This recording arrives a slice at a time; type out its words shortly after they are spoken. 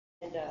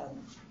And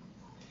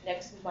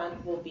next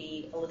month will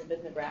be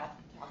Elizabeth McGrath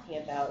talking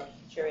about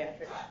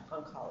geriatric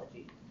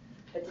oncology.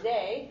 But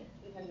today,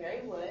 we have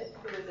Mary Wood,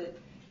 who is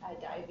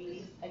a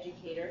diabetes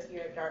educator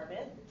here at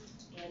Dartmouth.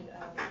 And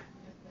I'm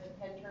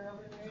going to turn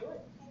over to Mary Wood.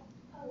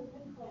 Oh,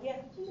 Nicole.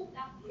 Yeah.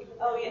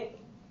 Oh, yeah.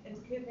 And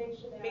could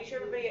make sure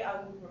everybody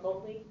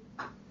remotely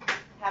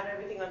have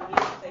everything on mute.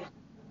 Like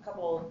a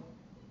couple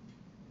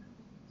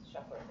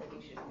shufflers. I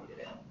think she's muted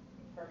it.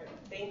 Perfect.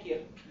 Thank you.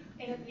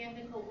 And at the end,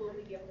 Nicole will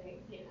be able to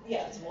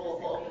Yes, we'll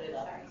open it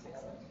up.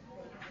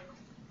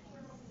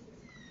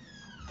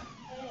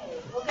 Hey,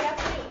 well, good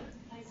afternoon.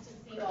 Nice to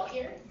see you all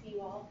here, see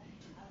you all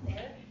out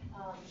there.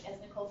 As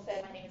Nicole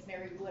said, my name is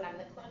Mary Wood. I'm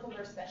the clinical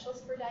nurse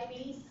specialist for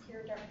diabetes here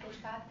at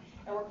Dartmouth-Hitchcock.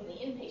 I work in the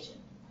inpatient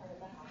part of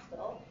the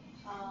hospital.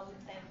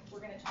 And we're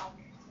going to talk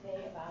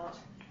today about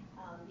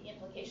the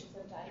implications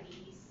of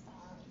diabetes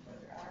for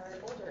our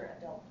older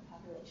adult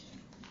population.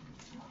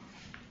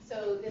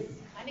 So this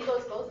kind of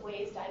goes both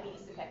ways.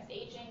 Diabetes affects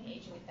aging,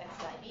 aging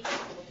affects diabetes,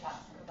 so we'll talk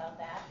some about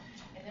that.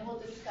 And then we'll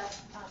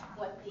discuss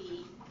what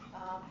the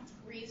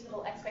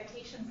reasonable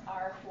expectations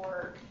are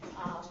for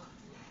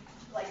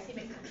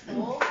glycemic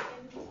control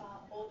in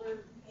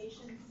older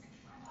patients.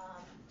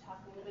 Talk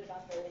a little bit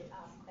about the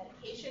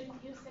medication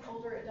use in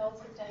older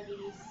adults with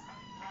diabetes,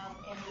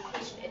 and the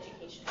patient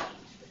education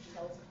piece, which is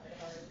always a part of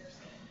our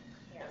nursing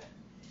care.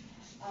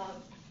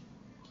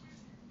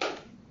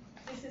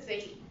 This is a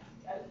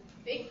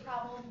big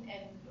problem,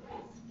 and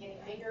it's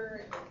getting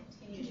bigger and will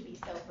continue to be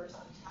so for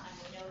some time.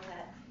 We know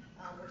that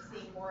we're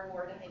seeing more and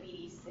more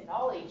diabetes in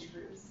all age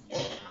groups,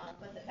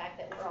 but the fact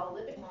that we're all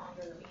living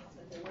longer means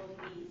that there will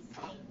be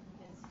seeing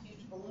this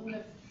huge balloon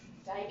of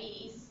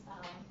diabetes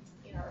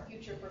in our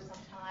future for some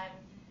time.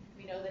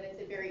 We know that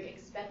it's a very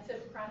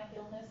expensive chronic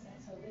illness, and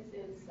so this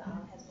is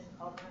has been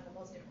called one of the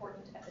most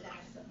important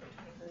epidemics of the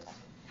 21st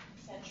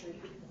century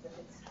because of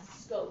its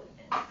scope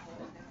and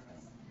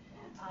effectiveness.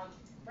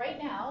 Right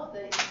now,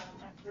 the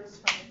numbers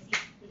from the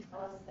CDC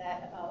tell us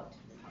that about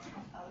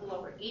a little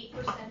over 8%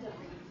 of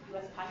the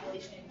U.S.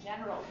 population in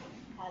general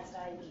has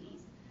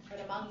diabetes, but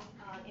among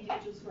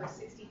individuals who are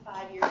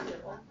 65 years or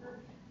older,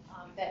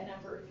 that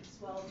number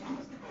swells to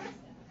almost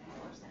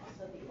 47%.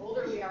 So the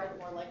older we are, the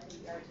more likely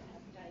we are to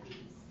have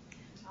diabetes.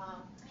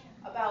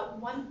 About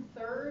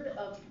 1/3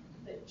 of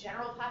the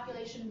general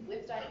population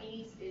with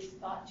diabetes is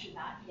thought to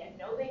not yet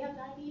know they have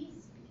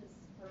diabetes, because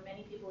for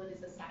many people it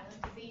is a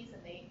silent disease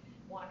and they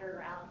wander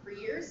around for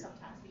years,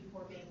 sometimes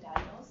before being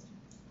diagnosed.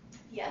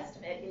 The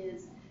estimate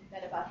is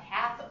that about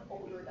half of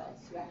older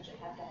adults who actually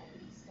have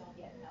diabetes don't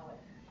yet know it.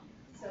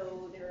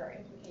 So there are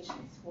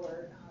implications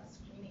for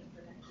screening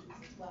for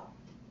diabetes as well.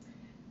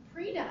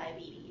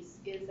 Prediabetes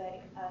is a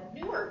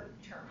newer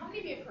term. How many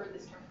of you have heard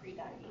this term,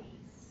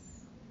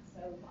 prediabetes?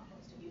 So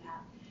most of you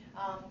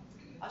have.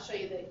 I'll show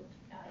you the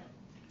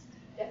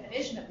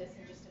definition of this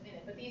in just a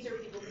minute, but these are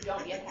people who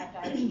don't yet have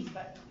diabetes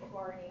but who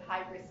are in a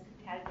high-risk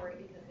category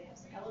because they have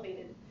some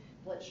elevated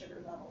blood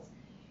sugar levels.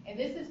 And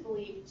this is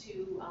believed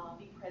to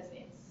be present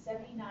in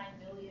 79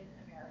 million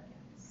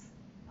Americans.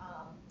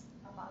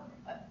 Among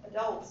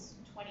adults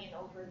 20 and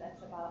over,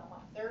 that's about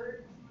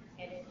 1/3,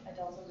 and in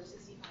adults over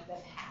 65,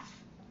 that's half.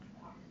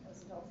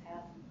 Those adults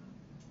have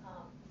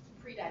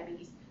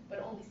prediabetes, but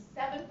only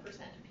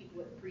 7% of people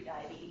with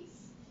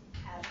prediabetes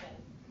have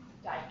been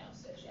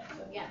diagnosed as yet.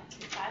 So again,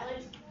 it's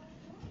silent.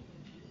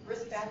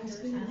 Risk factors,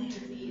 silent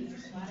disease,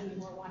 there's a lot of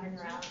people are wandering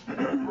around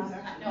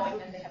not knowing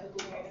that they have a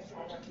glucose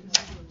problem.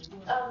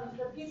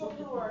 For people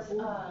who are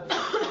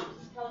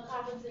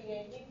teleconferencing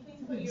in, can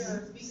you please put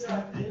your speaker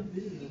up? We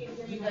can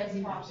hear you guys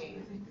talking.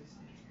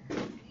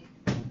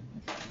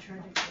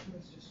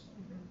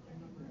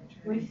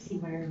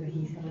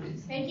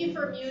 Thank you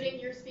for muting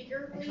your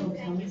speaker, please.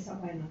 Thank you.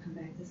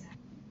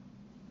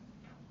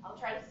 I'll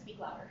try to speak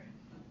louder.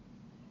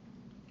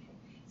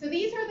 So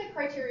these are the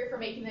criteria for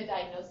making the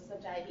diagnosis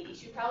of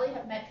diabetes. You probably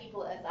have met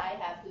people, as I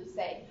have, who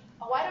say,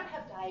 oh, I don't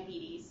have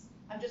diabetes,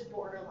 I'm just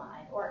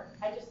borderline, or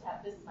I just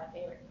have, this is my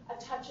favorite, a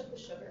touch of the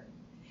sugar.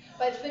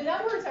 But the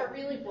numbers are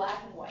really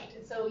black and white,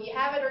 and so you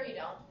have it or you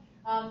don't.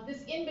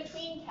 This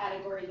in-between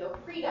category, though,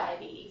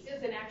 prediabetes,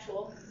 is an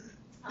actual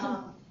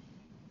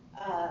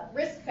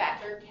risk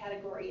factor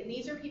category, and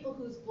these are people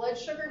whose blood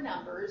sugar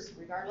numbers,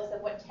 regardless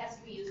of what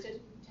test we use to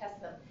test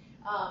them,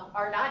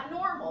 are not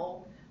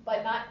normal,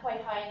 but not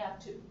quite high enough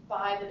to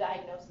buy the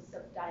diagnosis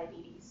of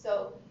diabetes.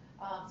 So,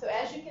 so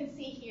as you can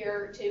see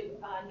here, to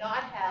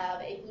not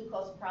have a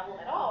glucose problem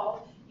at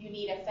all, you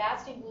need a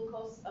fasting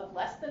glucose of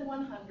less than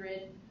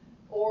 100,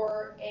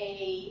 or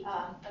an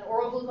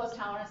oral glucose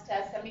tolerance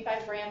test,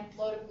 75-gram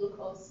load of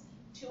glucose,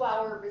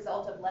 2-hour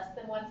result of less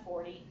than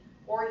 140,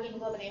 or a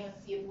hemoglobin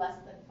A1C of less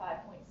than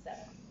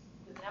 5.7.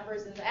 The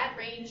numbers in that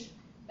range,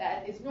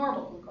 that is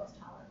normal glucose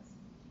tolerance.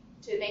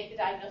 To make the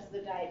diagnosis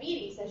of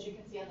diabetes, as you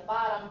can see on the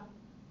bottom,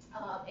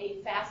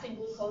 a fasting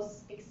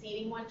glucose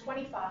exceeding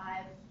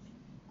 125,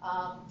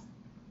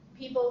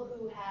 people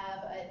who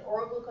have an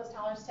oral glucose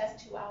tolerance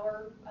test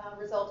 2-hour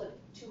result of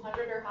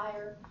 200 or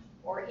higher,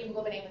 or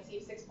hemoglobin A1C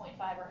of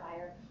 6.5 or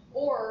higher,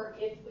 or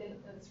if in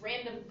this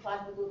random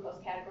plasma glucose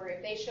category,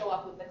 if they show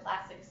up with the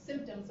classic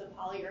symptoms of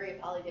polyuria,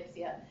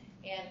 polydipsia,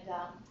 and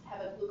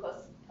have a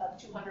glucose of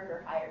 200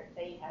 or higher,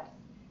 they have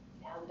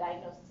now the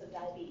diagnosis of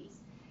diabetes.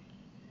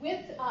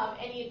 With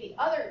any of the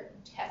other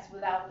tests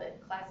without the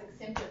classic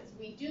symptoms,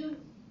 we do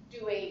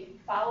a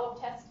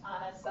follow-up test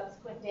on a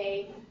subsequent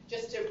day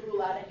just to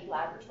rule out any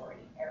laboratory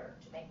error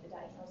to make the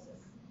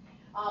diagnosis.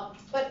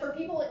 But for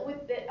people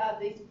with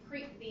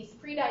these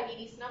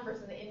pre-diabetes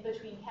numbers in the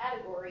in-between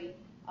category,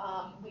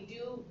 we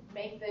do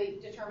make the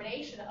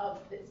determination of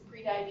this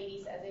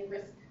pre-diabetes as a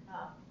risk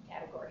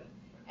category.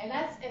 And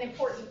that's an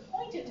important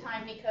point in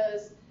time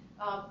because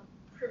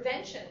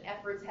prevention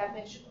efforts have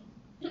been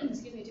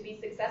to be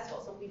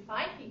successful. So if we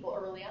find people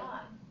early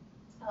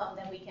on,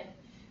 then we can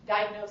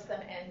diagnose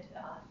them and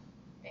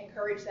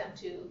encourage them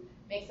to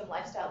make some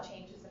lifestyle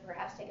changes and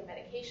perhaps take a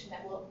medication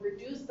that will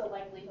reduce the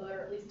likelihood or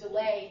at least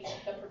delay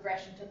the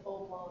progression to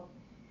full-blown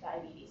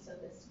diabetes. So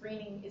the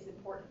screening is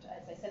important.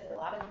 As I said, there are a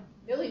lot of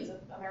millions of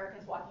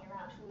Americans walking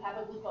around who have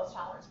a glucose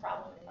tolerance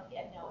problem and don't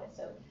yet know it,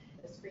 so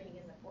the screening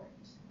is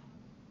important.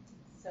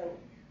 So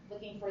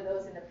looking for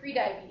those in the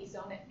pre-diabetes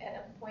zone at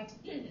a point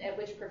at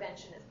which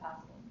prevention is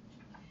possible.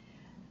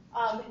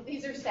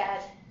 These are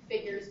sad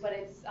figures, but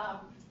it's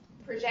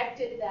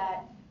projected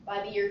that by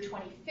the year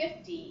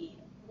 2050,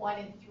 1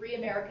 in 3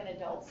 American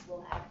adults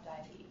will have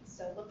diabetes.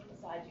 So look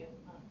beside you,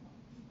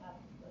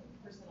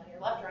 the person on your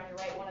left or on your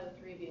right, one of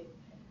the 3 of you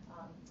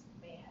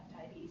may have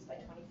diabetes by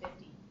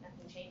 2050.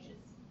 Nothing changes.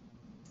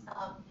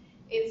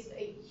 It's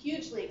a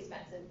hugely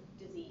expensive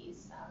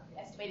disease.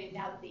 Estimated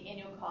now that the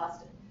annual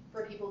cost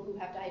for people who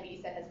have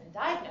diabetes that has been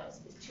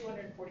diagnosed is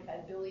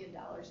 $245 billion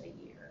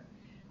a year.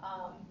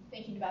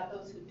 Thinking about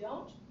those who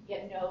don't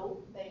yet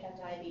know they have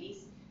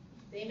diabetes,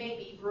 they may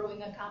be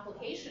brewing a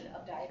complication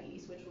of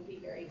diabetes, which will be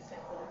very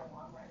expensive in the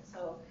long run.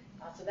 So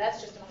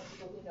that's just among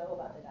people who know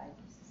about the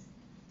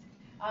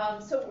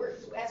diagnosis. So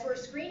as we're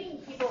screening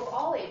people of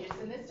all ages,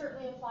 and this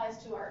certainly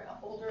applies to our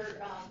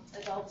older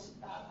adult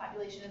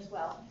population as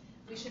well,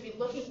 we should be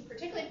looking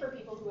particularly for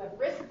people who have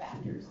risk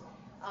factors.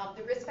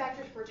 The risk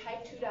factors for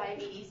type 2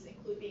 diabetes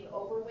include being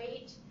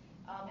overweight,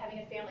 having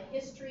a family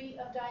history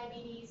of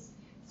diabetes.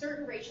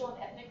 Certain racial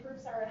and ethnic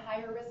groups are a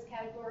higher risk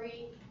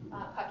category.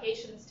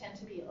 Caucasians tend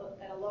to be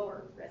at a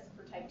lower risk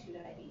for type 2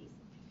 diabetes.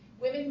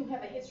 Women who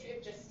have a history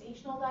of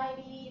gestational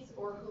diabetes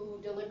or who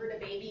delivered a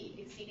baby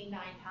exceeding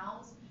 9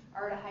 pounds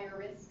are at a higher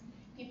risk.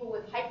 People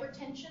with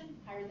hypertension,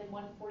 higher than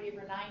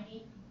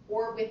 140/90,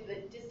 or with the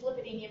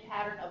dyslipidemia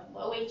pattern of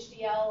low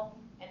HDL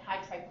and high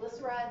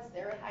triglycerides,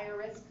 they're at higher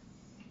risk.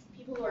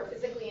 People who are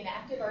physically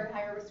inactive are at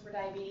higher risk for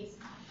diabetes.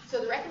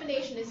 So the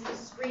recommendation is to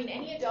screen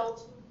any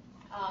adult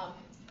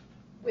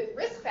with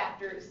risk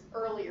factors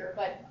earlier,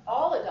 but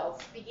all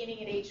adults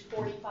beginning at age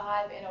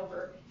 45 and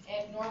over,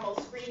 and normal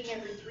screening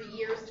every 3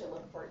 years to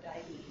look for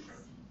diabetes.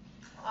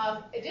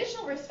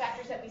 Additional risk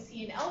factors that we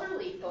see in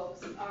elderly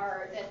folks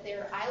are that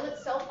their islet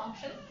cell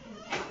function in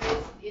the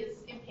pancreas is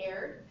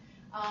impaired,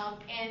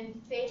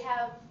 and they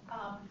have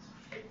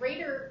a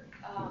greater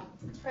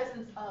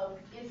presence of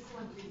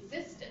insulin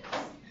resistance.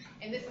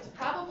 And this is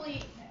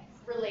probably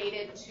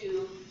related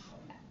to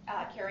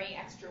carrying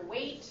extra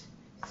weight.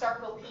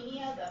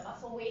 Sarcopenia, the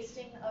muscle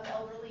wasting of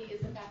elderly,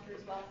 is a factor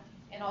as well,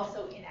 and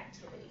also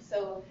inactivity.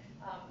 So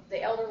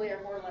the elderly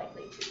are more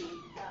likely to be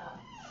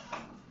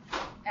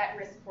at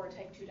risk for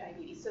type 2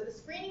 diabetes. So the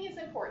screening is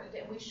important,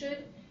 and we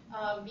should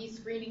be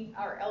screening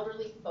our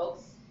elderly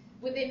folks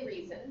within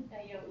reason,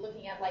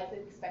 looking at life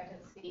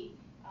expectancy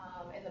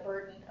and the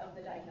burden of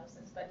the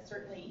diagnosis. But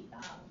certainly,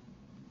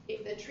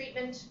 if the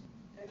treatment,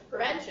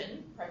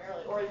 prevention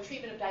primarily, or the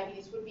treatment of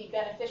diabetes would be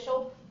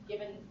beneficial,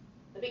 given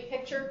the big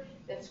picture,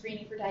 then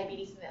screening for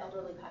diabetes in the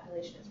elderly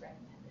population is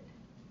recommended.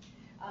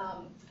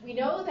 We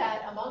know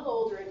that among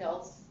older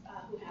adults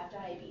who have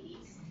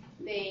diabetes,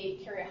 they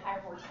carry a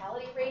higher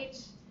mortality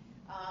rate.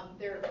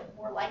 They're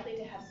more likely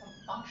to have some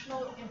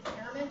functional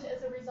impairment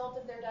as a result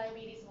of their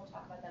diabetes, and we'll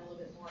talk about that a little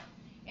bit more.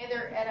 And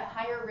they're at a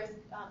higher risk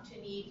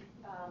to need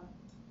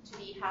to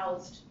be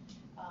housed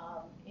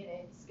in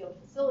a skilled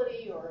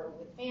facility or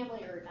with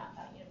family, or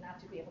not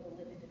to be able to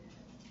live independently.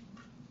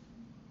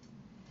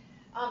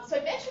 So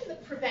I mentioned the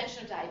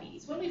prevention of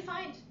diabetes. When we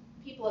find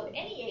people of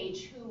any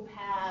age who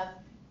have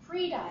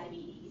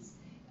pre-diabetes,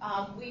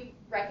 we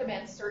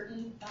recommend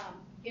certain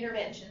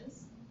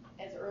interventions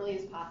as early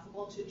as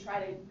possible to try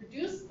to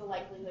reduce the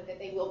likelihood that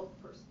they will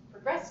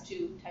progress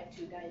to type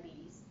 2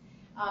 diabetes.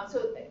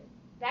 So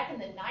back in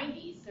the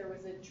 90s, there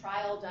was a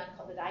trial done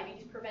called the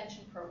Diabetes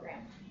Prevention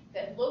Program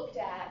that looked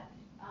at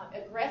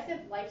aggressive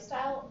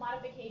lifestyle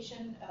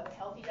modification of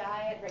healthy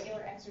diet,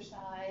 regular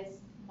exercise,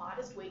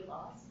 modest weight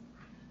loss,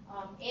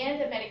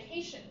 and a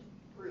medication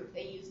group.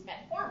 They used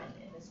metformin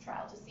in this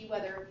trial to see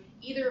whether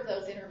either of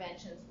those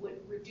interventions would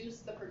reduce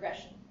the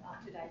progression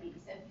to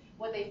diabetes. And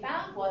what they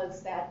found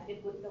was that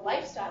the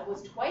lifestyle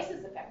was twice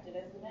as effective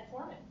as the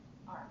metformin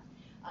arm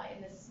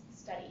in this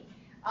study.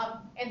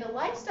 And the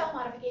lifestyle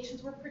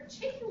modifications were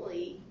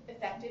particularly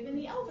effective in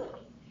the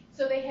elderly.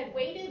 So they had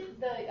weighted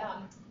the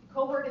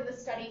cohort in the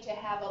study to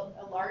have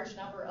a large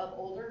number of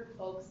older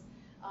folks,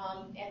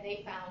 and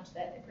they found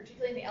that,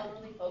 particularly in the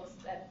elderly folks,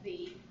 that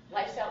the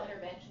lifestyle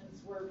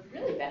interventions were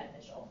really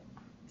beneficial.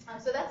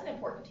 So that's an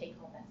important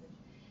take-home message.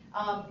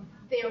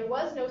 There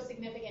was no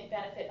significant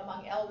benefit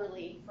among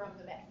elderly from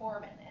the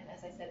metformin, and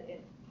as I said, in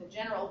the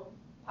general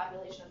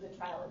population of the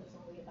trial, it was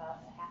only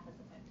about half as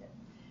effective.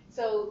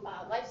 So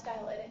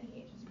lifestyle at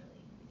any age is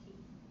really the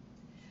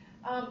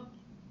key.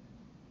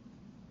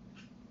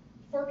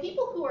 For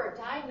people who are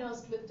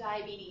diagnosed with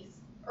diabetes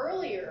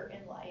earlier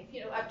in life,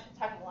 I'm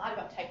talking a lot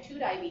about type 2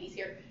 diabetes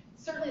here.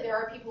 Certainly there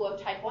are people who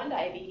have type 1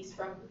 diabetes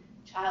from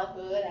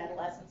childhood,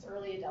 adolescence,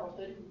 early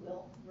adulthood who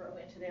will grow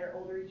into their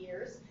older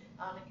years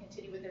and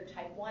continue with their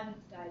type 1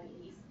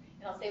 diabetes.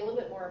 And I'll say a little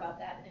bit more about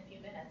that in a few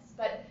minutes.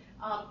 But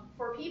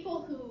for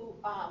people who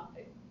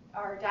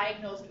are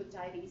diagnosed with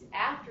diabetes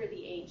after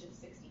the age of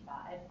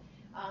 65,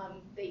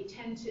 they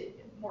tend to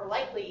more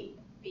likely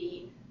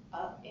be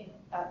in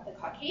the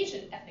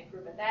Caucasian ethnic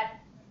group at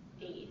that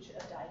age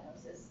of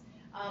diagnosis.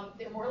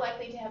 They're more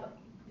likely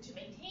to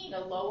maintain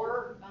a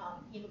lower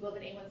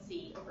hemoglobin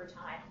A1C over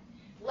time,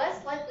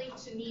 less likely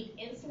to need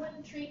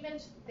insulin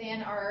treatment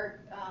than are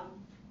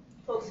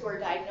folks who are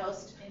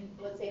diagnosed in,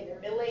 let's say, in their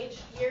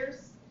middle-aged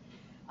years.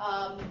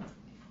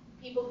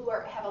 People who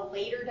have a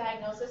later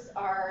diagnosis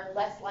are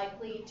less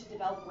likely to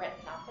develop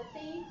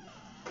retinopathy.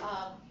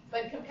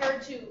 But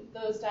compared to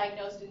those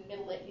diagnosed in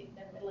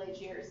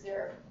middle-aged years,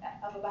 they're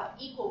of about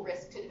equal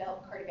risk to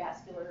develop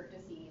cardiovascular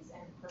disease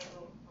and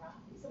peripheral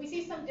neuropathy. So we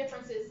see some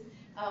differences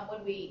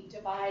when we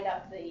divide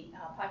up the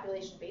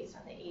population based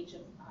on the age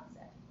of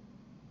onset.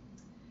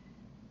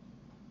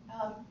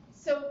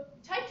 So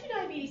type 2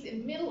 diabetes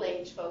in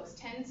middle-aged folks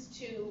tends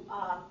to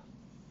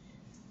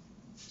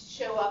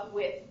show up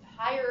with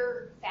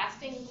higher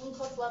fasting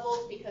glucose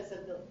levels because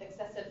of the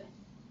excessive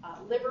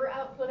liver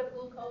output of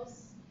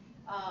glucose.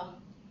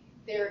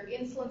 Their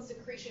insulin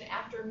secretion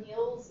after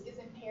meals is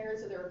impaired,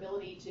 so their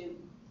ability to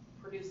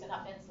produce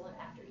enough insulin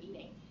after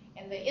eating.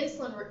 And the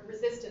insulin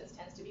resistance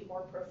tends to be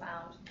more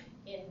profound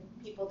in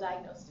people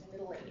diagnosed in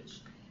middle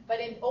age. But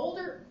in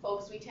older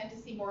folks, we tend to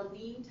see more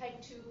lean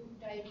type 2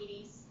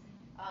 diabetes,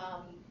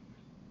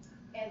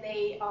 and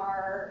they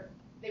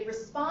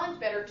respond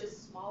better to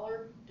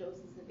smaller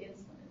doses of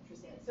insulin,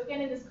 interestingly. So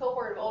again, in this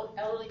cohort of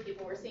elderly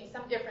people, we're seeing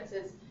some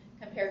differences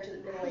compared to the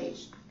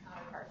middle-aged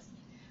counterparts.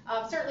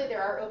 Certainly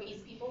there are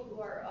obese people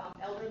who are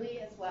elderly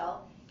as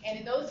well, and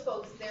in those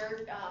folks,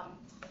 their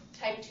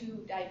type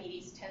 2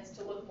 diabetes tends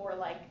to look more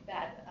like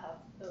that of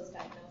those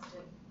diagnosed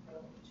in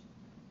middle age.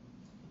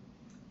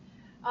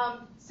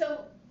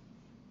 So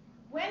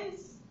when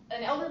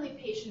an elderly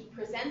patient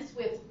presents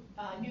with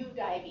new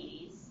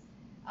diabetes,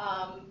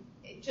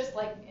 just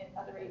like in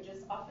other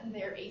ages, often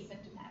they're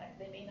asymptomatic.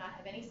 They may not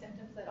have any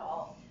symptoms at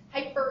all.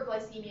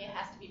 Hyperglycemia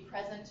has to be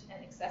present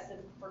and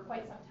excessive for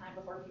quite some time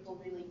before people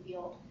really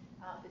feel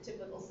the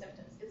typical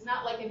symptoms. It's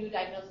not like a new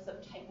diagnosis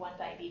of type 1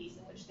 diabetes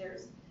in which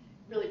there's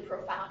really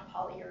profound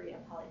polyuria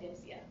and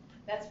polydipsia.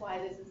 That's why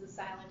this is a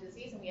silent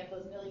disease, and we have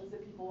those millions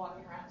of people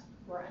walking around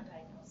who are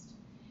undiagnosed.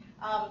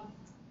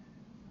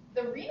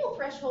 The renal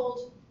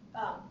threshold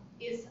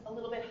is a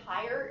little bit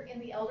higher in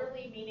the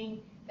elderly,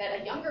 meaning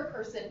that a younger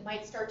person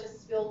might start to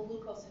spill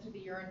glucose into the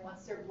urine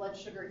once their blood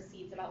sugar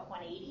exceeds about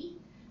 180,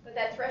 but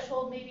that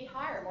threshold may be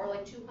higher, more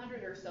like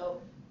 200 or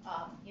so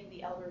in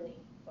the elderly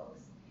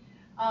folks.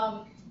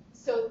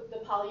 So the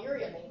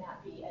polyuria may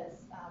not be as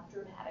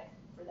dramatic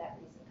for that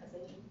reason, because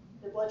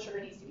the blood sugar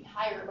needs to be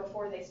higher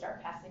before they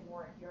start passing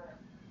more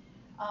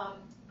urine.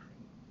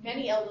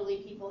 Many elderly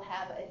people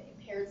have an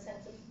impaired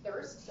sense of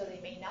thirst, so they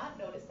may not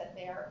notice that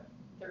they are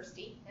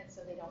thirsty, and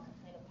so they don't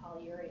complain of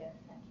polyuria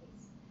in that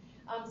case.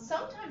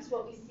 Sometimes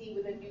what we see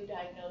with a new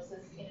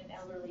diagnosis in an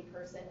elderly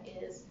person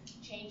is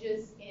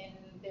changes in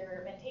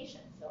their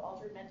mentation, so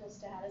altered mental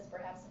status,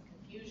 perhaps some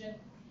confusion,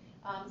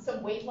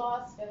 some weight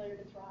loss, failure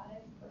to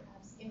thrive,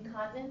 perhaps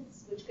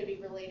incontinence, which could be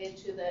related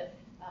to the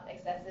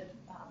excessive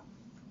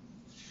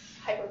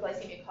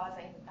hyperglycemia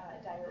causing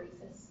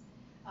diuresis.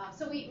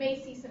 So we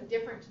may see some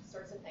different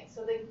sorts of things.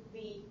 So the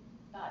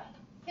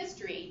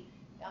history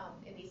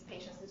in these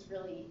patients is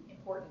really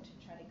important to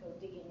try to go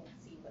digging and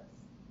see what's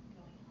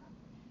going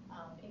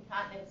on.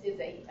 Incontinence is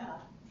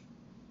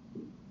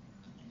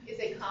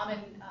a common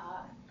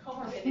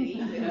comorbidity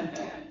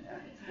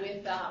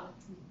with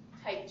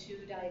type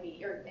 2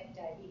 diabetes, or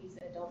diabetes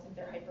in adults if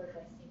they're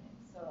hyperglycemic.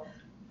 So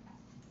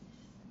that's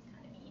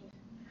kind of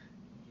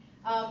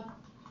mean.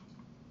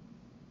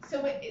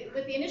 So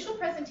with the initial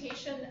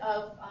presentation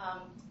of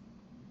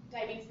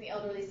diabetes in the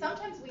elderly,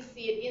 sometimes we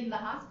see it in the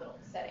hospital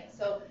setting.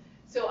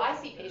 So I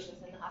see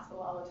patients in the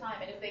hospital all the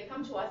time, and if they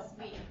come to us,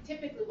 we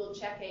typically will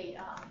check a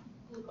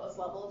glucose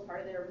level as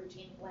part of their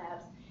routine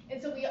labs.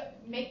 And so we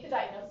make the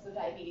diagnosis of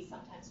diabetes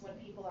sometimes when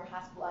people are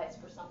hospitalized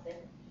for something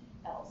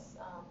else.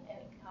 And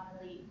it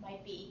commonly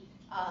might be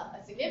a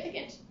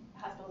significant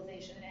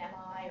hospitalization, an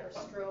MI or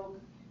stroke,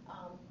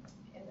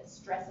 and the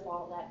stress of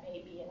all of that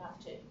may be enough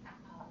to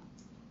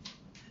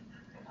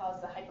cause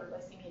the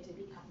hyperglycemia to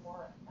become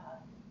more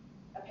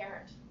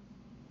apparent.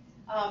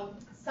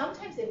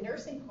 Sometimes in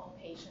nursing home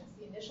patients,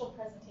 the initial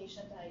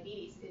presentation of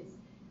diabetes is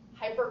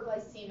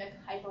hyperglycemic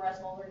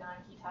hyperosmolar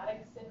non-ketotic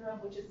syndrome,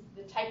 which is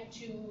the type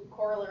 2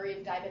 corollary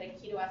of diabetic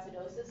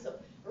ketoacidosis, so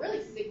a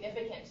really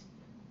significant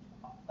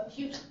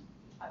acute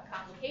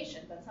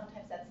complication, but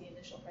sometimes that's the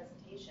initial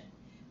presentation.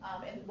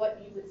 And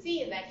what you would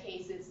see in that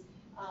case is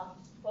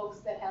folks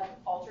that have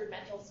altered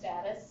mental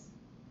status,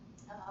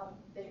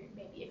 they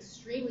may be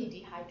extremely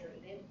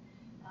dehydrated,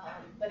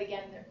 but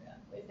again,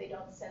 if they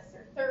don't sense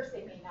their thirst,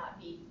 they may not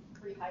be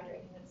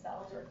rehydrating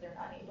themselves, or if they're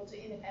unable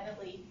to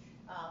independently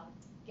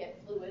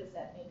get fluids,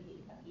 that may be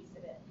a piece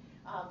of it.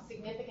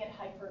 Significant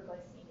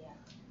hyperglycemia,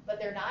 but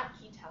they're not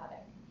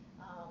ketotic.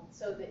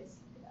 So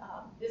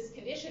this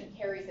condition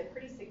carries a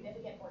pretty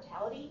significant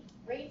mortality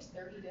rate,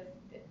 30 to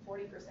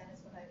 40%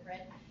 is what I've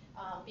read,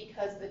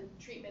 because the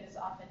treatment is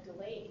often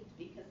delayed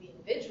because the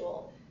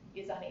individual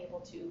is unable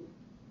to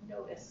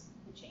notice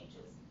the changes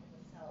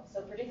in themselves.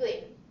 So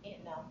particularly in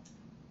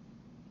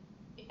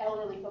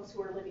elderly folks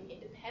who are living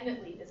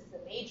independently, this is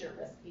a major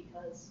risk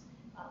because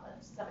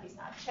if somebody's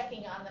not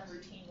checking on them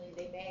routinely,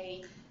 they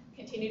may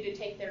continue to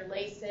take their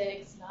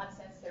Lasix, not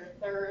sense their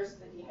thirst,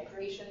 the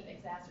dehydration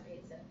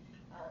exacerbates, and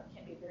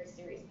can be a very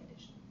serious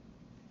condition.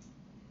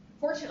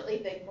 Fortunately,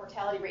 the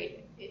mortality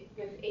rate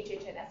with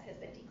HHNS has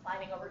been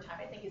declining over time.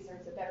 I think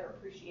there's a better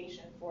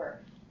appreciation for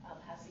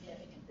how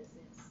significant this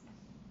is.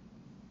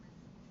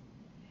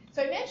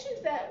 So I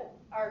mentioned that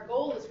our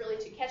goal is really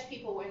to catch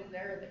people when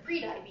they're in the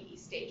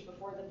pre-diabetes stage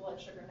before the blood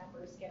sugar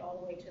numbers get all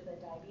the way to the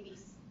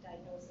diabetes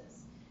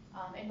diagnosis.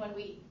 And when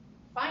we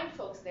find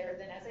folks there,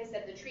 then as I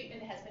said, the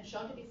treatment has been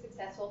shown to be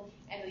successful,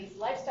 and these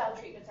lifestyle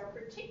treatments are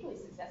particularly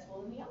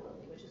successful in the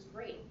elderly, which is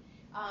great.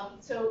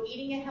 So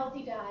eating a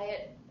healthy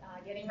diet,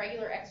 getting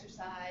regular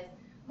exercise,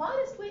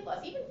 modest weight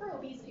loss, even for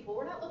obese people.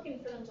 We're not looking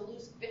for them to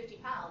lose 50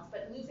 pounds,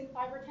 but losing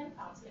 5 or 10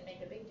 pounds can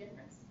make a big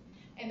difference.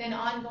 And then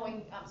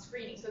ongoing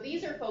screening. So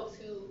these are folks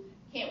who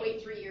can't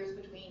wait 3 years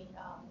between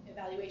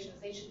evaluations.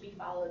 They should be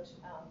followed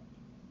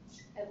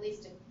at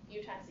least a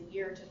few times a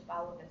year to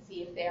follow up and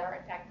see if they are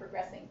in fact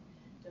progressing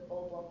to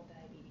full-blown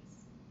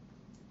diabetes.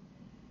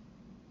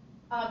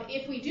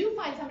 If we do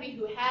find somebody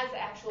who has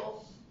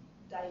actual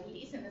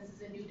diabetes, and this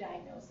is a new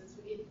diagnosis,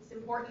 it's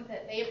important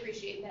that they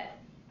appreciate that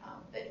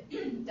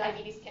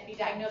diabetes can be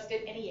diagnosed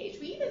at any age.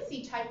 We even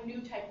see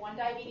new type 1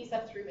 diabetes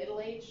up through middle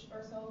age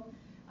or so.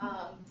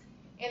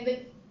 And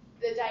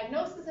the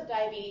diagnosis of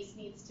diabetes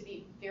needs to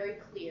be very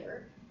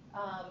clear.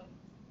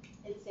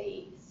 It's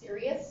a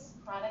serious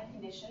chronic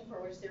condition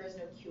for which there is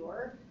no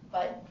cure,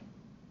 but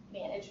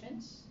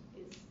management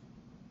is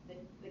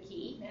the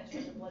key,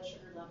 management of blood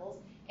sugar levels,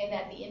 and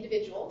that the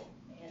individual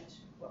and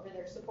whoever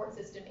their support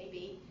system may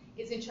be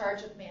is in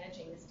charge of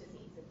managing this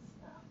disease.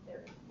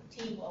 Their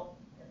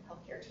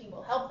healthcare team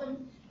will help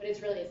them, but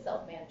it's really a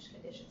self-managed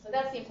condition. So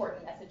that's the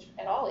important message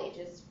at all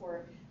ages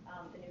for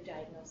the new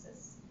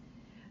diagnosis.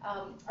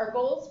 Our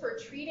goals for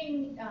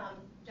treating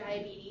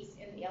diabetes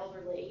in the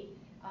elderly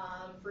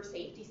for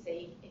safety's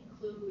sake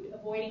include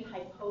avoiding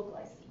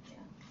hypoglycemia.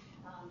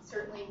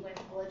 Certainly when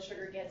blood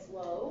sugar gets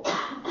low,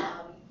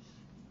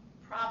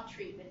 prompt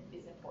treatment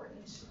is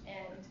important.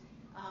 And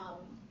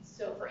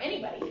so for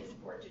anybody, it's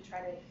important to try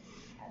to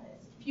have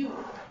as few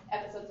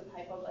episodes of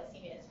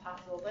hypoglycemia as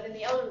possible. But in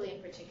the elderly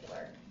in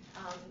particular,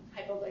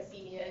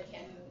 hypoglycemia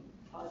can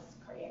cause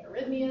cardiac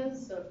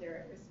arrhythmias. So if they're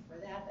at risk for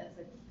that, that's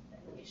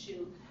an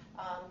issue.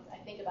 I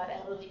think about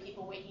elderly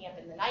people waking up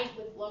in the night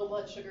with low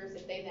blood sugars.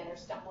 If they then are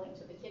stumbling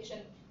to the kitchen,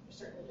 there's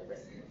certainly the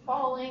risk of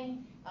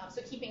falling.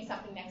 So keeping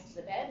something next to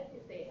the bed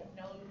if they have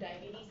known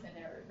diabetes and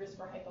they're at risk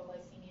for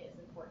hypoglycemia is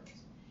important.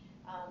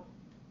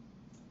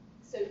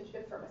 So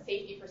from a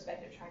safety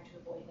perspective, trying to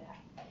avoid that.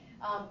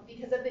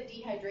 Because of the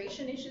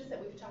dehydration issues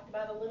that we've talked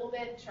about a little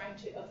bit, trying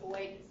to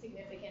avoid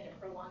significant and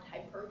prolonged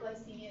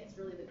hyperglycemia is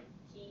really the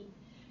key.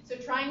 So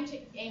trying to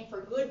aim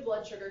for good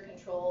blood sugar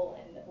control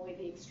and avoid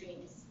the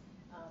extremes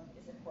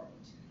is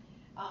important.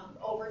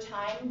 Over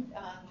time,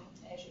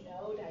 as you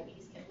know,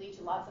 diabetes can lead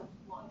to lots of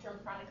long-term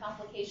chronic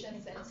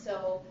complications, and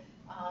so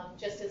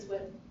just as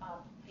with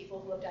people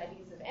who have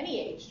diabetes of any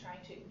age, trying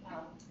to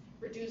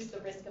reduce the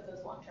risk of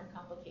those long-term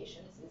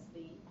complications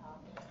is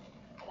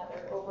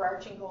another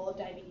overarching goal of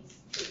diabetes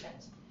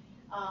treatment.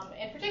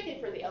 And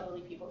particularly for the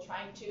elderly people,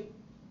 trying to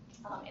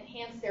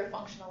enhance their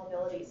functional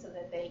abilities so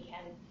that they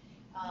can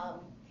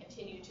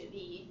continue to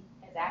be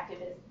as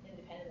active and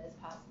independent as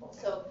possible.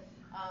 So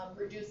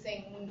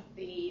reducing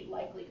the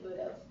likelihood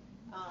of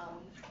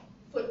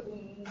foot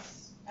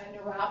wounds and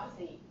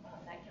neuropathy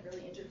that can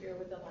really interfere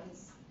with the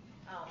lungs'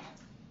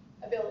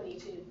 ability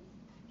to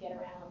get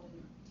around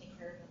and take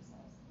care of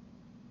themselves.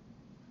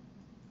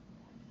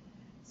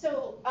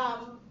 So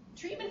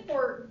treatment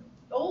for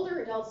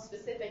older adults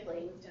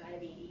specifically with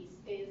diabetes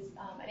is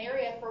an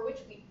area for which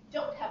we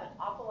don't have an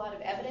awful lot of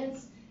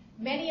evidence.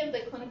 Many of the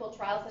clinical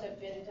trials that have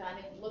been done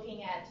in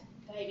looking at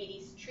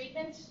diabetes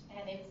treatment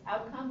and its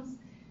outcomes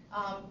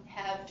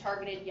have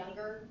targeted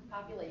younger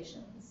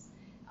populations.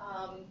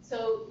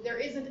 So there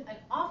isn't an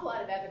awful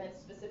lot of evidence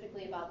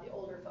specifically about the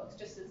older folks,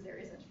 just as there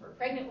isn't for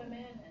pregnant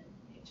women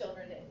and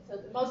children. So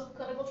most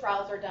clinical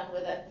trials are done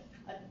with a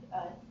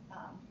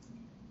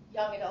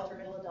young adult or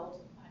middle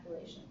adult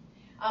population.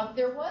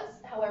 There was,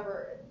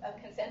 however, a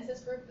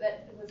consensus group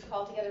that was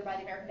called together by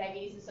the American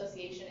Diabetes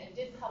Association and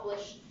did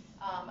publish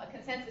a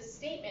consensus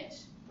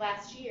statement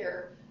last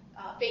year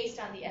based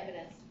on the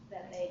evidence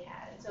that they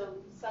had. And so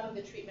some of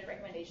the treatment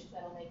recommendations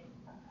that I'll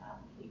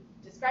be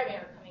describing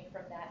are coming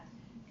from that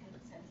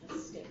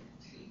consensus statement.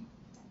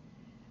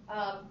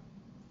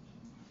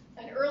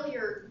 An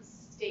earlier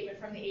statement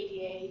from the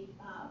ADA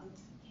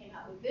came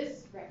out with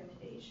this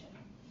recommendation.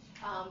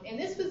 And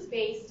this was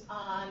based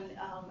on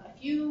a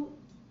few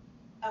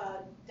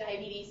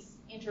diabetes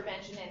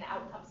intervention and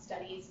outcome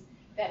studies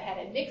that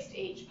had a mixed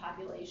age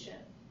population,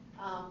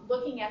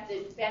 looking at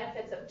the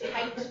benefits of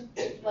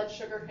tight blood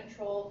sugar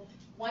control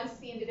once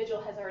the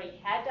individual has already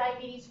had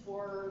diabetes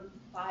for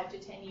 5 to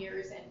 10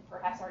 years and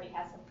perhaps already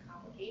has some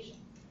complications.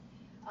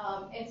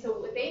 And so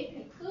what they've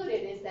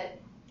concluded is that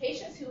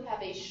patients who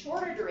have a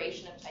shorter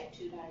duration of type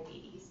 2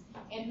 diabetes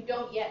and who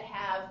don't yet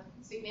have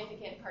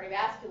significant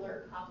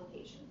cardiovascular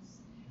complications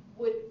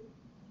would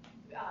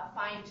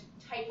find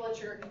tight blood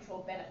sugar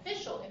control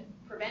beneficial in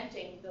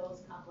preventing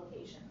those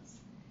complications.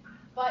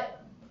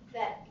 But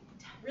that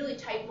really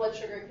tight blood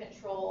sugar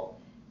control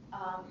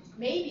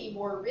may be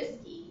more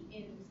risky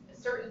in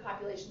certain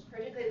populations,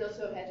 particularly those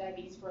who have had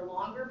diabetes for a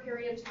longer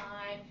period of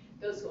time,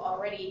 those who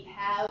already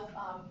have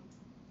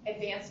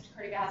advanced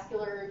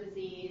cardiovascular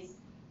disease,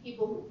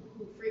 people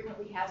who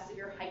frequently have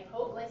severe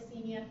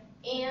hypoglycemia,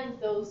 and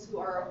those who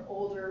are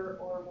older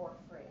or more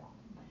frail.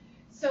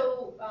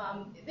 So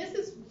this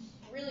is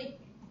really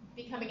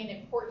becoming an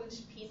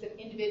important piece of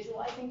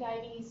individualizing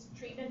diabetes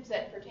treatment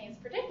that pertains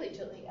particularly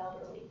to the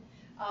elderly.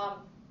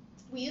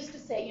 We used to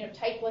say,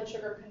 tight blood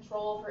sugar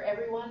control for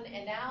everyone,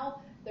 and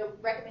now the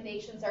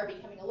recommendations are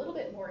becoming a little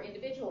bit more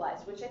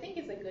individualized, which I think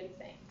is a good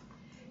thing.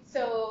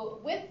 So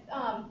with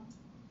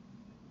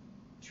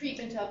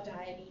treatment of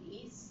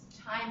diabetes,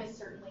 time is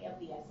certainly of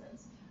the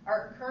essence.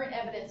 Our current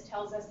evidence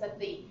tells us that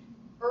the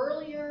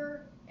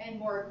earlier and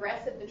more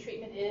aggressive the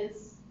treatment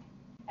is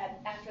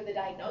after the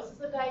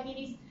diagnosis of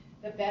diabetes,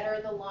 the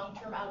better the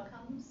long-term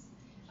outcomes.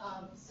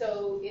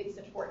 So it's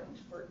important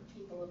for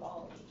people of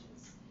all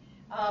ages.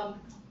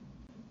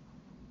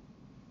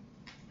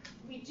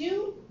 We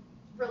do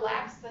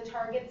relax the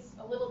targets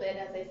a little bit,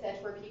 as I said,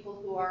 for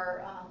people who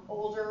are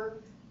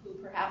older, who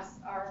perhaps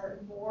are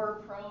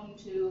more prone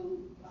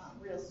to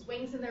real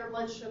swings in their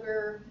blood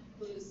sugar,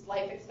 whose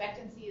life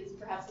expectancy is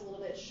perhaps a little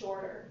bit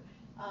shorter.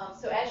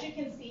 So as you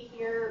can see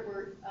here,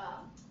 we're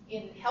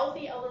in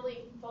healthy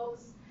elderly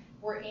folks,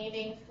 we're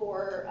aiming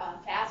for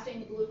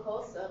fasting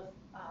glucose of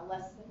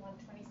less than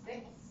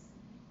 126,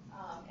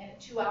 and a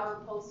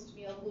 2-hour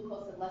post-meal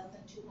glucose of less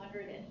than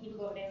 200, and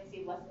hemoglobin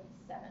A1C of less than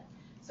 7.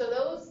 So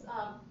those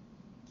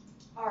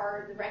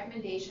are the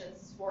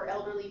recommendations for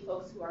elderly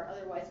folks who are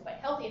otherwise quite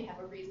healthy and have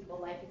a reasonable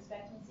life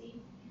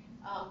expectancy.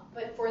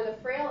 But for the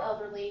frail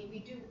elderly, we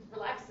do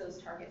relax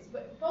those targets,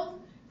 but both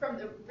from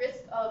the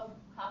risk of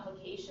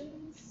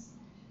complications,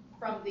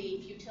 from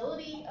the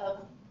futility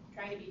of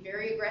trying to be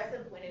very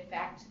aggressive when in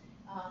fact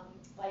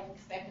life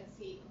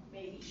expectancy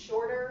may be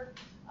shorter,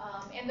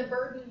 and the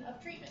burden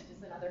of treatment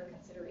is another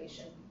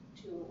consideration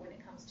too when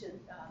it comes to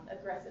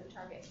aggressive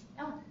targets.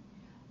 Ellen?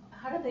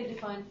 How do they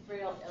define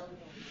frail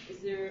elderly? Is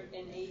there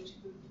an age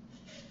group?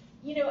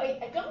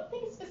 I don't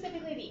think it's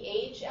specifically the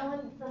age,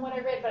 Ellen, from what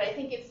I read, but I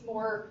think it's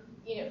more,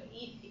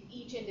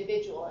 each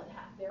individual and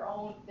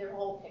their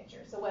whole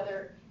picture. So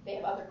whether they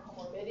have other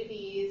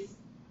comorbidities,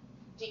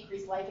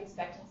 decreased life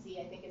expectancy,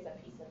 I think is a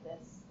piece of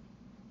this.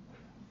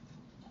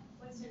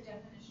 What's your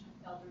definition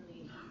of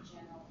elderly in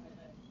general for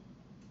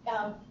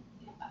the?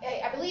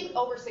 I believe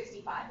over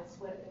 65 is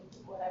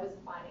what I was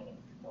finding in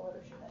the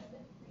literature that I've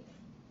been reading.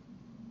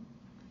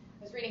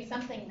 I was reading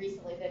something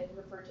recently that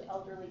referred to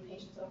elderly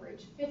patients over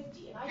age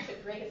 50, and I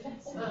took great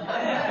offense to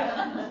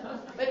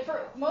that. But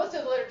for most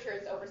of the literature,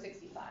 it's over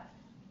 65.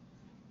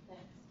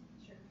 Thanks.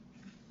 Sure.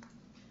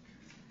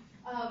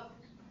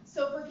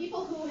 So for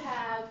people who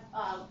have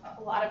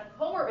a lot of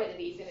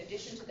comorbidities in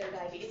addition to their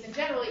diabetes, and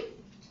generally,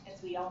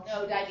 as we all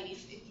know,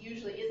 diabetes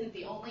usually isn't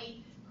the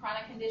only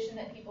chronic condition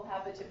that people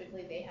have, but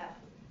typically they have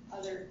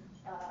other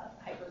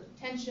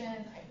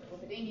hypertension,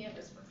 hyperlipidemia,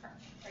 risk for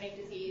chronic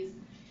disease,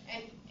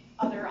 and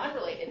other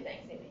unrelated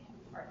things. They may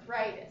have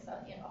arthritis,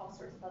 all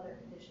sorts of other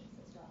conditions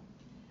as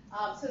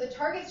well. So the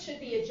targets should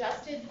be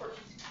adjusted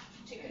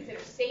to consider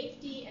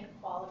safety and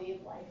quality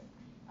of life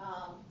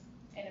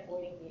and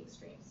avoiding the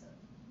extremes. So,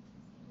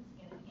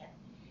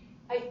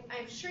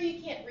 I'm sure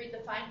you can't read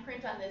the fine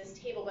print on this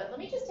table, but let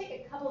me just take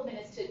a couple of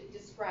minutes to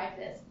describe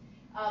this.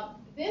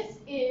 This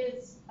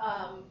is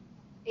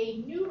a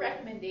new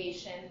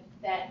recommendation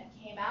that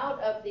came out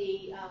of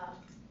the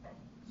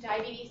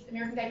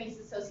American Diabetes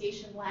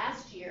Association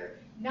last year,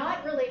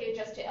 not related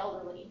just to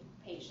elderly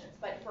patients,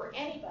 but for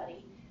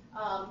anybody,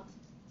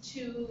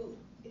 to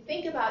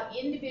think about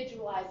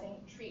individualizing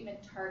treatment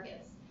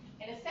targets.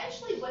 And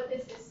essentially what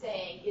this is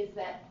saying is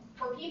that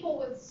for people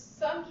with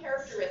some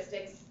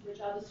characteristics, which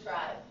I'll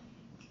describe,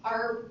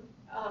 are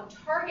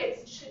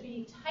targets should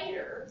be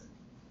tighter,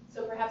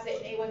 so perhaps an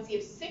A1C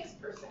of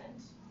 6%,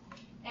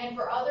 and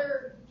for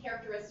other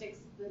characteristics,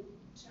 the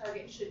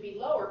target should be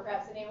lower,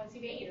 perhaps an A1C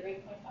of 8 or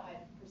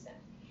 8.5%.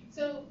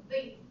 So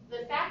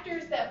the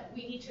factors that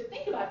we need to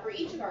think about for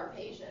each of our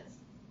patients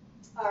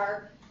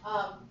are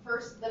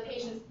first, the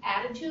patient's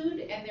attitude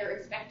and their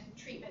expected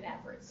treatment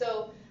efforts.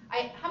 So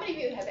how many of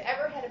you have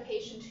ever had a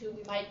patient who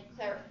we might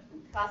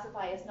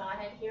classify as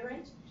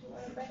non-adherent to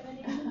our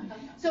recommendation?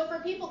 So for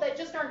people that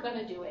just aren't going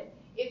to do it,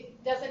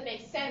 it doesn't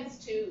make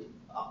sense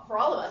for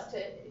all of us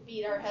to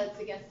beat our heads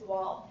against the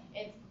wall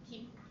and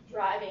keep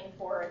driving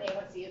for an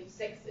A1C of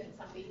 6 in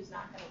somebody who's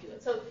not going to do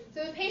it. So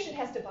the patient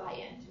has to buy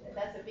into it.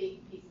 That's a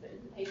big piece of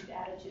it, the patient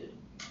attitude.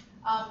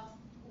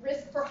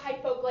 Risk for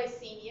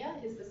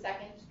hypoglycemia is the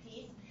second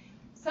piece.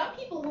 Some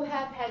people who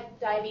have had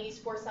diabetes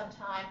for some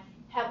time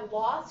have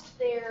lost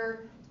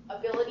their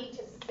ability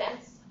to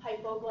sense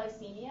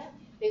hypoglycemia.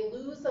 They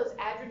lose those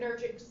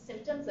adrenergic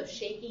symptoms of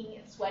shaking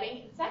and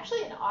sweating. It's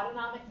actually an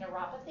autonomic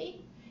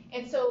neuropathy.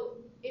 And so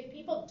if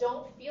people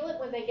don't feel it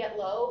when they get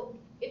low,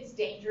 it's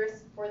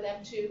dangerous for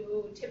them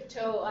to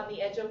tiptoe on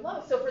the edge of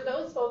low. So for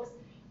those folks,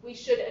 we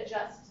should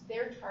adjust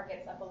their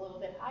targets up a little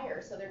bit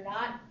higher so they're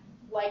not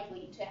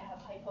likely to have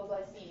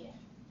hypoglycemia.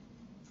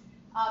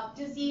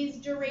 Disease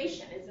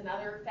duration is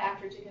another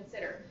factor to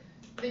consider.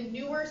 The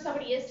newer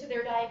somebody is to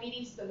their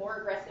diabetes, the more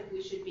aggressive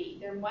we should be.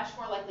 They're much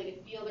more likely to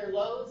feel their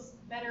lows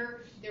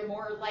better. They're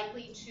more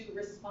likely to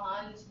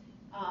respond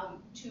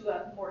to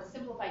a more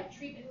simplified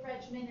treatment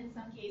regimen in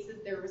some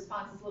cases. Their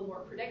response is a little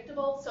more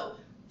predictable. So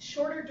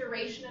shorter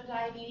duration of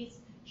diabetes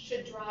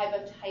should drive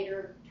a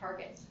tighter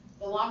target.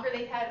 The longer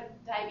they've had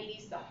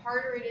diabetes, the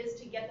harder it is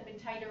to get them in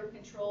tighter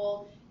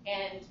control,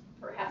 and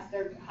perhaps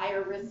they're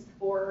higher risk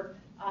for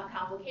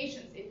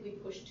complications if we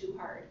push too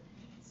hard.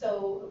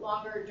 So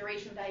longer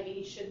duration of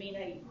diabetes should mean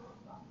a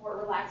more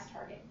relaxed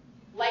target.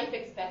 Life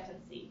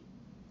expectancy,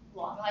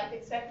 long life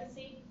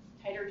expectancy,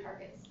 tighter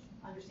targets,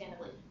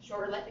 understandably.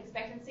 Shorter life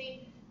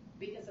expectancy,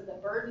 because of the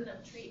burden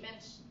of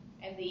treatment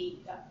and the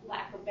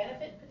lack of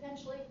benefit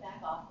potentially,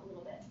 back off a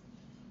little bit.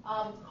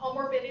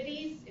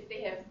 Comorbidities, if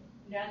they have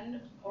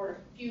none or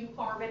few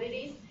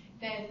comorbidities,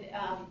 then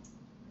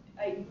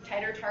a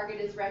tighter target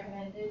is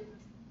recommended.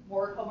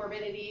 More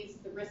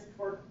comorbidities, the risk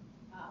for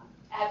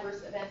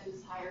adverse events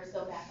is higher,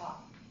 so back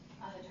off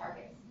on the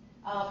targets.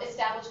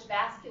 Established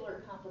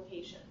vascular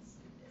complications.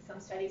 Some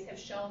studies have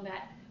shown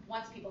that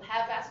once people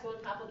have vascular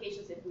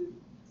complications, if we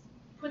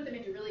put them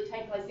into really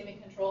tight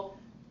glycemic control,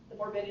 the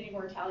morbidity and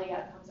mortality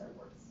outcomes are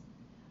worse.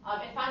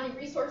 And finally,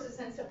 resources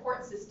and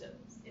support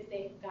systems. If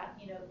they've got,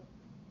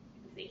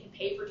 if they can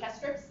pay for test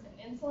strips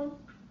and insulin,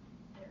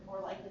 they're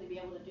more likely to be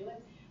able to do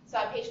it.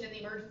 Saw a patient in the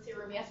emergency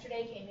room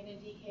yesterday, came in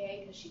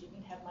DKA because she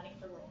didn't have money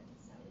for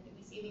LANs.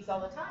 We see these all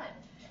the time.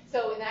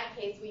 So in that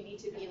case, we need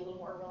to be a little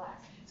more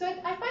relaxed. So I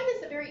find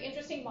this a very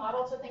interesting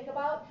model to think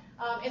about,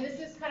 and this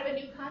is kind of a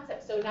new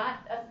concept. So not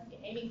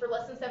aiming for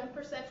less than 7%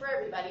 for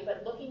everybody,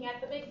 but looking at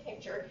the big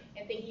picture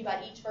and thinking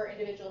about each of our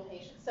individual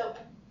patients. So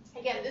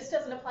again, this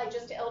doesn't apply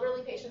just to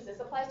elderly patients. This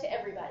applies to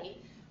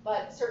everybody,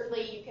 but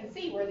certainly you can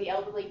see where the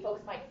elderly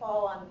folks might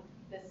fall on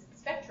this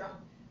spectrum,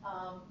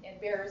 and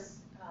bears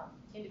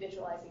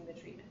individualizing the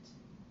treatment.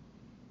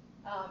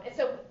 And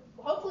so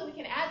hopefully we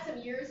can add some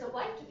years of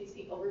life to these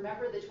people.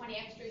 Remember the 20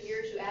 extra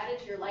years you added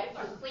to your life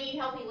through clean,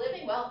 healthy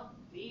living? Well,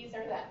 these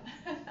are them.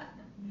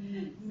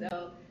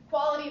 So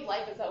quality of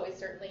life is always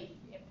certainly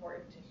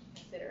important to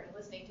consider, and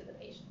listening to the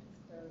patient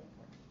is clearly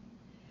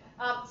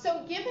important.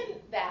 So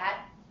given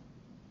that,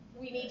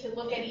 we need to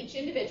look at each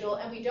individual,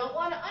 and we don't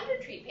want to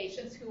undertreat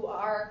patients who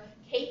are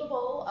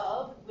capable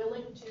of,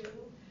 willing to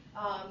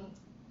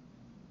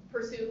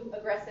pursue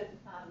aggressive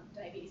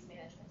diabetes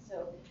management.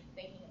 So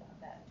thinking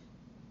about that.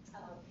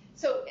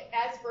 So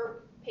as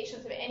for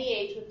patients of any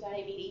age with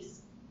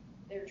diabetes,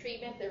 their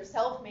treatment, their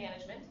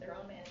self-management, their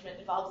own management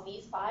involves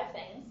these 5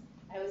 things.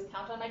 I always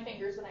count on my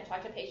fingers when I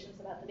talk to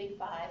patients about the big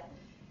 5.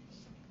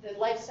 The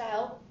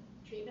lifestyle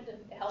treatment,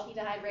 a healthy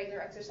diet,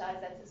 regular exercise,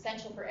 that's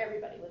essential for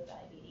everybody with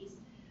diabetes.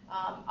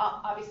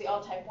 Obviously,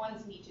 all type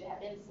 1s need to have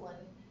insulin.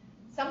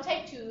 Some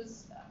type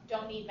 2s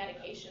don't need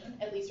medication,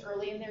 at least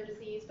early in their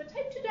disease, but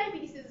type 2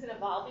 diabetes is an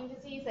evolving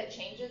disease that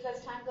changes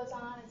as time goes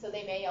on, and so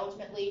they may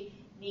ultimately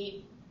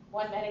need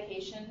one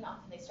medication.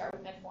 Often they start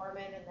with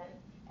metformin and then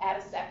add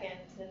a second,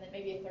 and then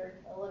maybe a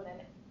third pill, and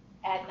then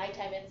add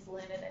nighttime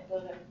insulin, and then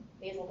go to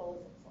basal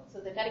bolus insulin. So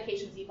the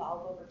medications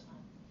evolve over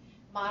time.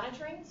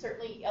 Monitoring,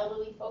 certainly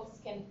elderly folks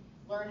can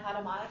learn how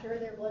to monitor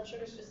their blood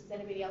sugars just as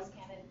anybody else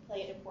can, and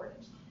play an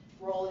important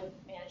role in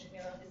managing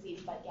their own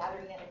disease by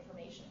gathering that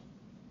information.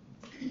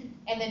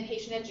 And then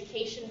patient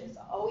education is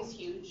always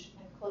huge,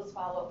 and close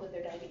follow-up with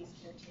their diabetes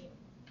care team.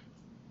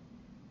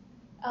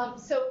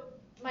 So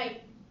my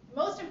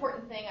most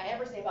important thing I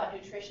ever say about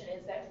nutrition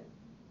is that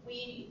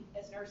we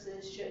as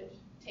nurses should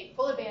take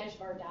full advantage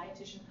of our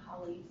dietitian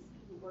colleagues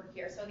who work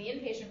here. So in the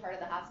inpatient part of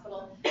the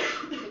hospital,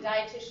 the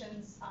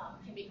dietitians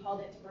can be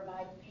called in to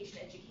provide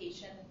patient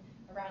education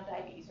around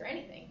diabetes or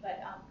anything,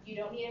 but You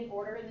don't need an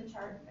order in the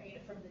chart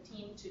from the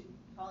team to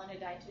call in a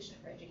dietitian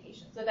for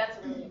education. So that's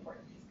a really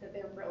important piece because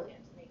they're brilliant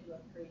and they do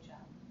a great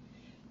job.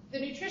 The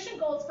nutrition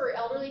goals for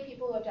elderly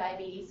people who have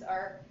diabetes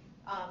are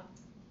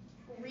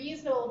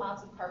reasonable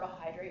amounts of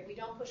carbohydrate. We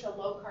don't push a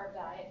low-carb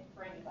diet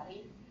for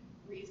anybody.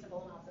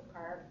 Reasonable amounts of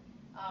carb.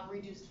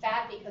 Reduced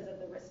fat because of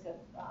the risk of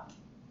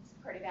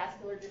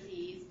cardiovascular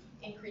disease.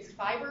 Increased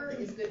fiber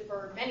is good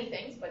for many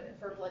things, but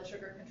for blood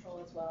sugar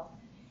control as well.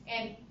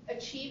 And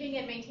achieving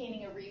and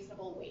maintaining a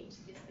reasonable weight is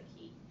the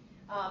key.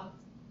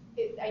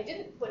 I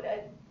didn't put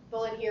a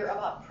bullet here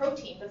about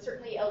protein, but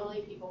certainly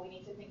elderly people, we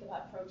need to think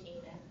about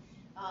protein,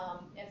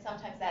 and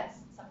sometimes that's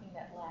something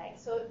that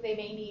lags. So they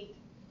may need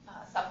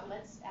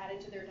supplements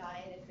added to their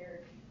diet if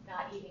they're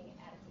not eating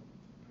adequate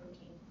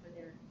protein for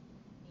their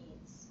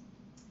needs.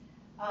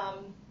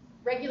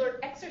 Regular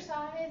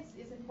exercise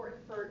is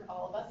important for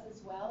all of us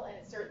as well, and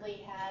it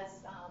certainly has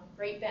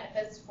great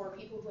benefits for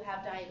people who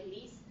have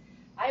diabetes.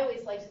 I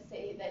always like to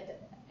say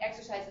that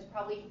exercise is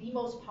probably the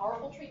most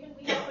powerful treatment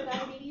we have for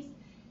diabetes.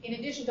 In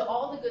addition to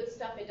all the good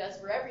stuff it does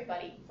for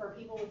everybody, for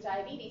people with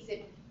diabetes,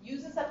 it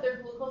uses up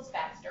their glucose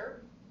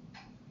faster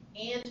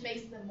and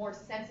makes them more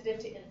sensitive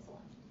to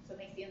insulin. So it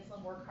makes the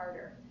insulin work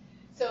harder.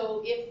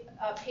 So if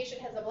a patient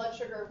has a blood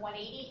sugar of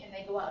 180 and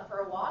they go out for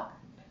a walk,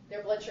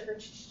 their blood sugar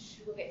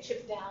will get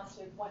chipped down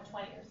to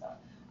 120 or so.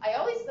 I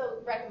always though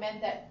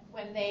recommend that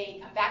when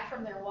they come back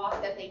from their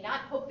walk that they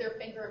not poke their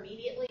finger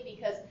immediately,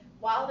 because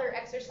while they're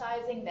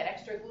exercising, that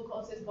extra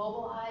glucose is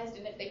mobilized,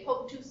 and if they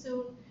poke too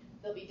soon,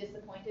 they'll be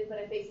disappointed. But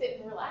if they sit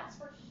and relax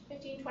for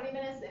 15, 20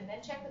 minutes and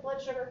then check the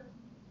blood sugar,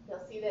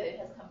 they'll see that it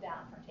has come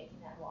down from taking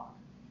that walk.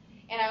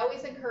 And I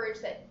always encourage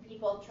that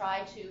people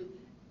try to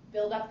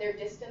build up their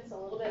distance a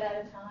little bit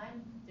at a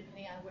time.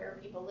 Depending on where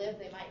people live,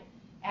 they might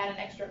add an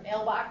extra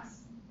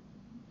mailbox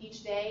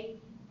each day.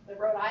 The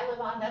road I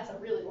live on, that's a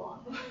really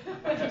long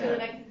to the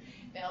next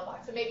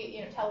mailbox. So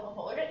maybe, telephone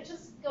pole, or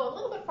just go a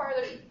little bit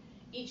farther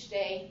each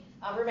day,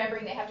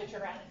 remembering they have to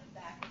turn around and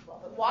come back as well.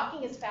 But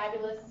walking is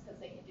fabulous because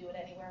they can do it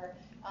anywhere.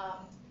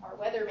 Our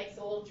weather makes it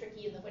a little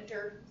tricky in the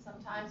winter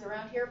sometimes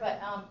around here,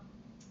 but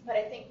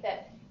I think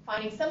that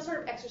finding some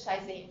sort of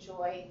exercise they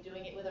enjoy,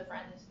 doing it with a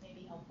friend may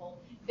be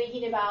helpful.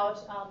 Thinking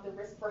about the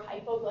risk for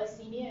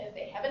hypoglycemia if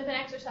they haven't been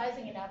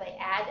exercising and now they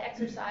add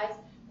exercise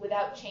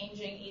without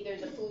changing either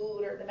the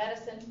food or the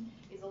medicine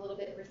is a little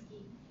bit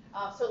risky.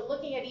 So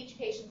looking at each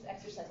patient's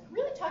exercise,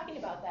 really talking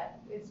about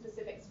that in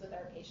specifics with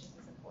our patients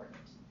is important.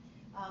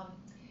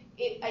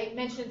 I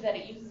mentioned that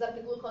it uses up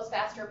the glucose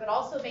faster, but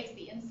also makes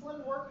the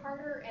insulin work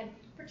harder, and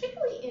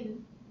particularly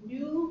in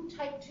new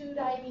type 2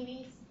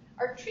 diabetes,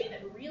 our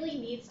treatment really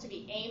needs to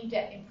be aimed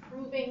at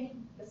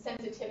improving the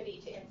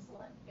sensitivity to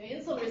insulin.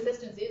 Insulin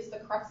resistance is the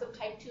crux of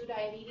type 2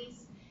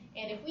 diabetes,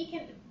 and if we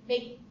can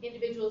make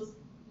individuals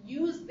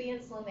use the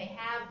insulin they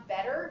have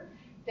better,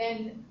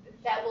 then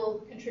that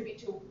will contribute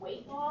to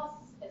weight loss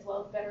as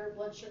well as better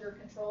blood sugar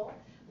control.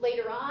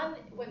 Later on,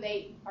 when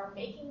they are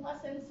making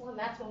less insulin,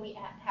 that's when we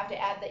have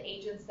to add the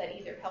agents that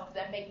either help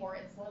them make more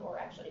insulin or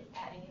actually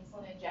adding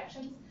insulin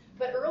injections.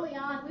 But early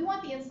on, we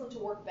want the insulin to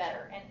work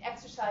better, and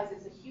exercise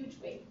is a huge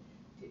way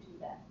to do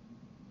that.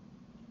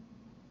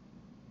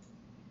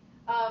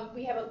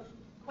 We have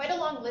quite a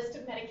long list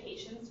of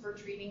medications for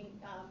treating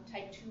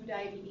type 2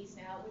 diabetes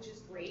now, which is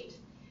great.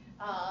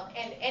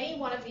 And any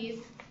one of these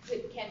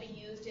can be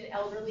used in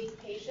elderly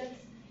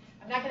patients.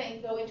 I'm not going to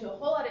go into a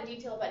whole lot of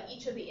detail about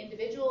each of the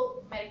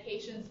individual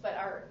medications, but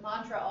our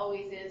mantra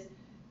always is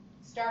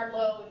start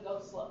low and go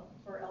slow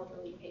for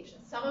elderly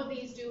patients. Some of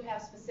these do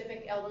have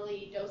specific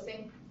elderly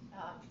dosing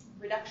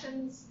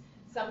reductions,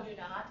 some do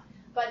not.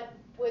 But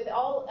with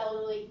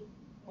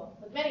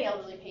with many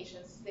elderly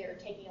patients, they're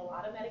taking a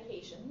lot of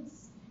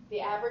medications. The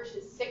average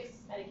is 6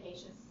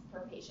 medications per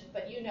patient,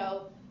 but in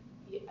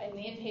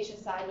the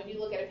inpatient side, when you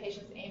look at a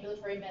patient's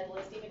ambulatory med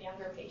list, even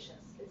younger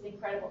patients, it's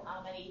incredible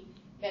how many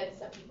meds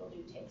some people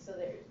do take. So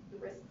there's the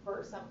risk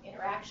for some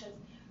interactions.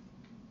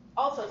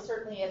 Also,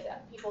 certainly as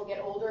people get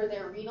older,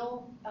 their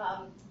renal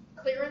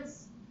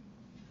clearance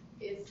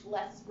is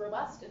less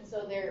robust, and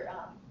so their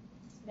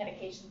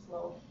medications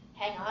will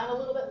hang on a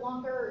little bit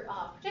longer,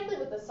 particularly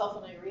with the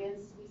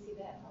sulfonylureas. We see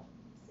that. I'll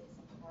say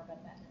something more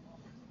about that in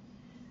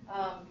a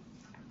moment.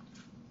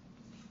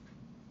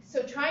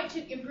 So trying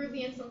to improve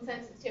the insulin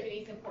sensitivity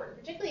is important,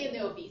 particularly in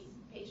the obese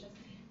patients.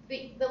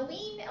 The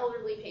lean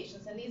elderly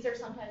patients, and these are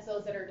sometimes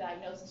those that are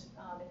diagnosed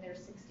in their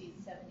 60s,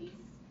 70s,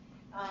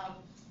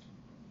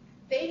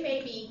 they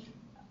may be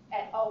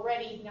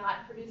already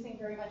not producing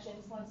very much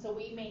insulin, so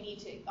we may need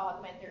to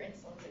augment their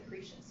insulin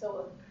secretion.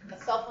 So a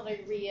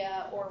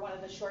sulfonylurea or one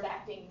of the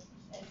short-acting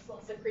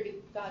insulin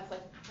secretagogues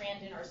like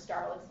Grandin or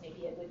Starlix may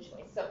be a good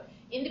choice. So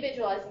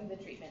individualizing the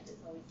treatment is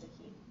always the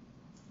key.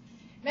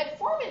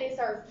 Metformin is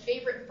our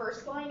favorite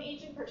first-line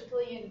agent,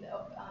 particularly in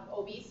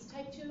obese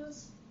type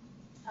 2s.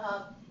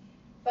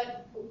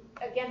 But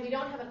again, we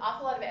don't have an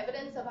awful lot of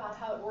evidence about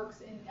how it works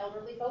in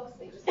elderly folks.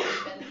 They just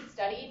haven't been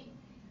studied.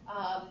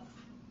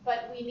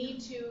 But we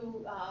need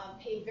to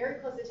pay very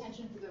close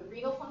attention to the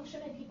renal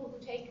function in people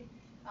who take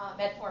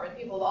metformin,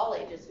 people of all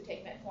ages who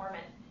take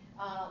metformin.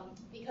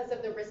 because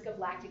of the risk of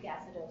lactic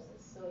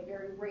acidosis. So a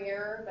very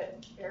rare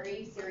but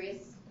very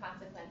serious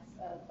consequence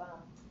of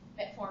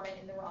metformin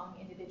in the wrong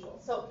individual.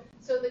 So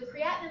the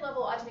creatinine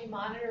level ought to be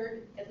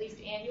monitored at least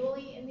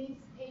annually in these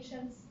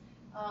patients.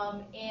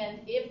 And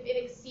if it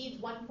exceeds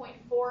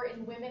 1.4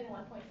 in women and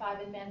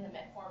 1.5 in men, the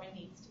metformin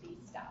needs to be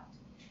stopped.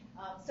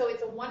 So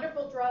it's a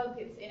wonderful drug.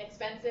 It's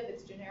inexpensive.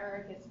 It's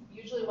generic. It's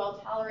usually well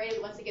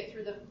tolerated. Once you get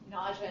through the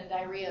nausea and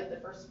diarrhea of the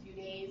first few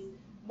days,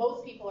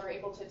 most people are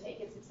able to take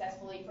it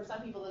successfully. For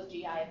some people, those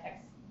GI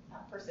effects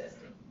persist.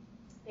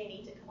 They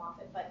need to come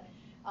off it. But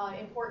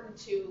important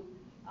to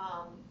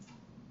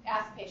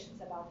ask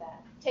patients about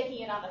that.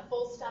 Taking it on a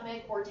full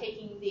stomach or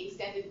taking the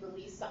extended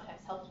release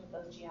sometimes helps with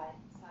those GI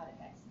side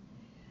effects.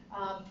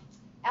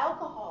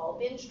 Alcohol,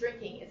 binge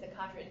drinking, is a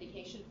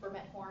contraindication for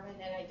metformin,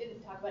 and I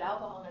didn't talk about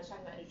alcohol when I was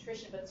talking about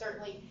nutrition, but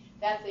certainly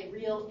that's a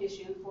real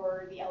issue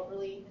for the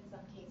elderly in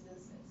some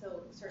cases, and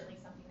so certainly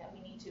something that we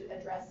need to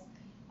address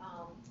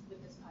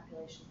with this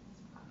population.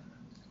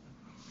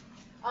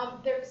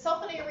 There are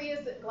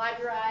sulfonylureas,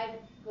 glyburide,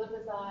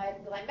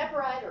 glipizide,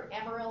 glimepiride, or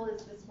Emeril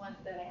is this one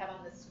that I have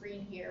on the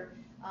screen here.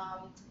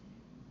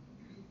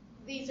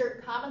 These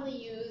are commonly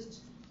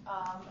used,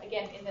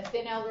 again, in the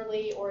thin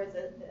elderly or as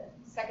a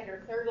second or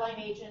third line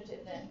agent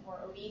in the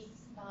more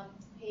obese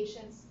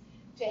patients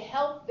to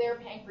help their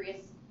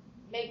pancreas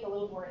make a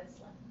little more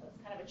insulin. So it's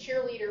kind of a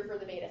cheerleader for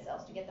the beta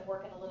cells to get them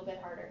working a little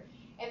bit harder.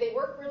 And they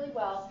work really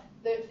well.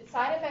 The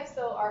side effects,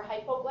 though, are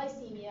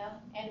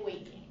hypoglycemia and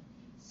weight gain.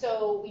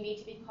 So we need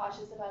to be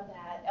cautious about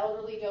that.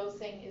 Elderly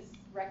dosing is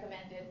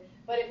recommended.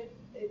 But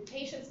if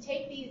patients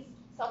take these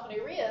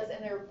sulfonylureas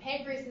and their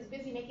pancreas is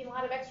busy making a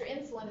lot of extra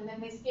insulin and then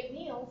they skip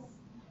meals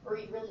or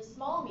eat really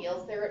small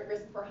meals, they're at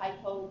risk for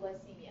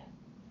hypoglycemia.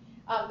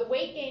 The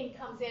weight gain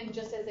comes in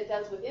just as it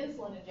does with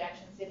insulin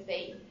injections. If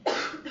they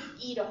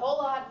eat a whole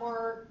lot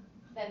more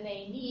than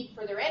they need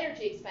for their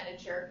energy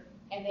expenditure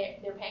and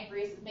their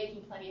pancreas is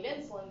making plenty of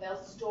insulin,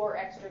 they'll store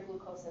extra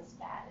glucose as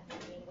fat and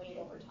gain weight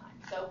over time.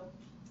 So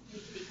you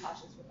need to be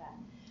cautious with that.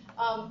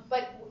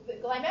 But the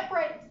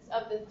glimepiride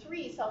of the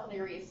three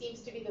sulfonylureas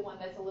seems to be the one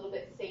that's a little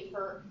bit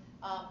safer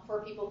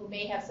for people who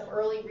may have some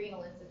early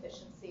renal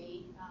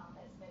insufficiency,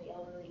 as many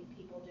elderly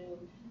people do.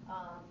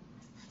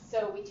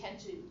 So we tend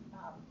to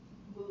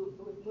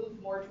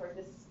move more toward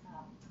this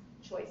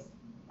choice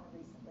more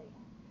recently.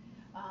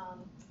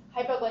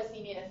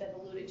 Hypoglycemia, as I've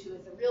alluded to,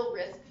 is a real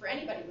risk for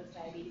anybody with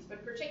diabetes,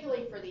 but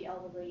particularly for the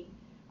elderly,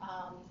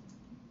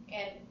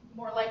 and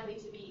more likely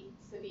to be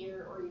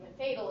severe or even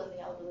fatal in the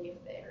elderly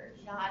if they're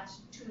not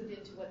tuned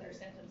into what their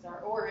symptoms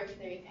are, or if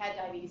they've had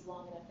diabetes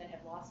long enough and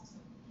have lost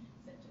some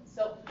symptoms.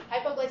 So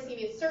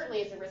hypoglycemia certainly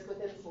is a risk with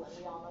insulin,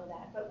 we all know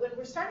that. But when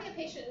we're starting a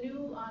patient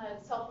new on a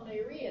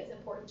sulfonylurea, it's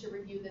important to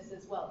review this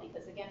as well,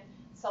 because again,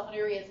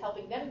 sulfonylurea is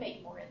helping them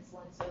make more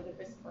insulin, so the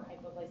risk for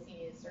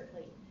hypoglycemia is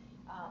certainly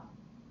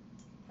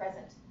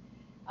present.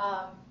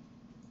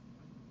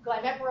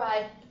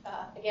 Glimepiride,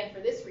 again,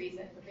 for this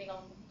reason, for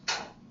renal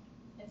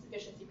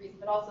insufficiency reason,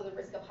 but also the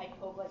risk of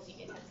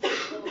hypoglycemia tends to be a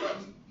little bit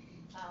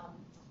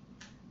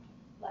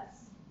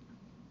less.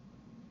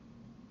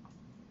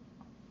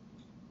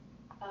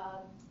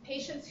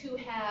 Patients who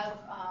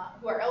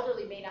are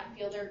elderly may not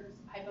feel their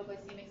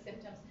hypoglycemic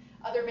symptoms.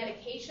 Other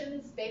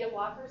medications, beta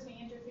blockers may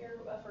interfere,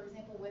 for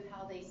example, with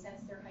how they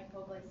sense their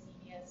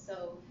hypoglycemia.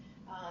 So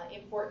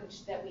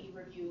important that we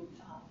review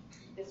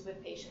this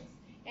with patients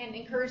and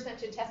encourage them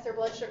to test their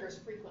blood sugars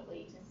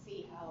frequently to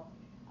see how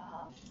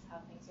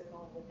things are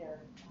going with their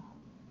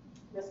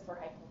risk for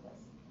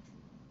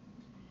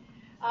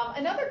hypoglycemia.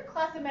 Another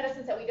class of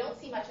medicines that we don't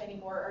see much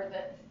anymore are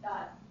the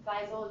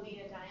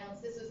thiazolidinediones.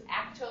 This is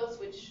Actos,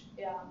 which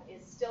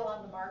is still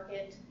on the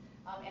market,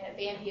 and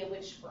Avandia,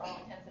 which for all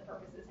intents and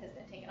purposes has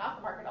been taken off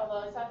the market,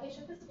 although I saw a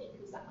patient this week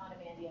who's on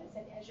Avandia. I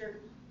said, has your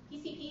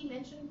PCP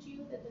mentioned to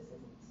you that this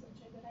isn't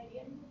such a good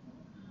idea anymore?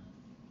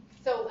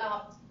 So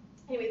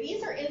anyway,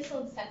 these are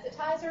insulin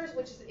sensitizers,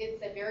 which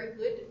is a very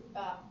good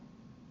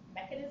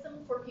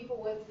mechanism for people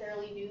with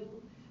fairly new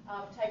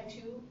type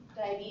 2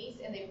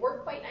 diabetes, and they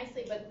work quite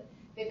nicely, but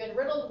they've been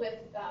riddled with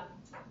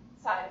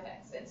side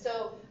effects. And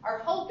so our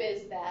hope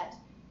is that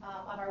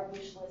on our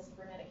wish list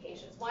for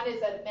medications, one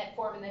is a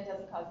metformin that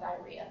doesn't cause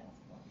diarrhea,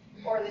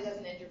 or that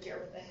doesn't interfere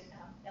with the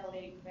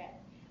elevated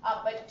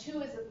creatinine. But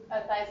two is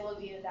a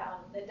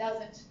thiazolidinedione that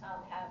doesn't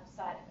have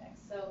side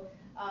effects.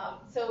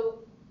 So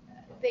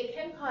they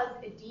can cause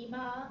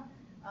edema,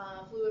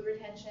 fluid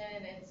retention,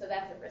 and so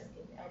that's a risk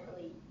in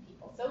elderly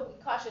people. So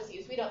cautious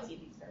use. We don't see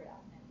these very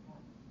often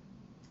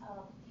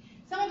anymore.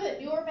 Some of the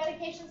newer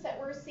medications that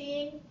we're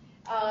seeing,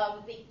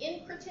 the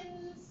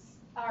incretins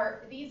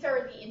these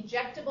are the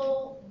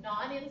injectable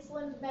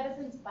non-insulin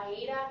medicines.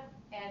 Byetta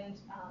and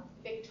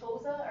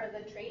Victoza are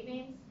the trade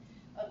names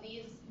of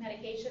these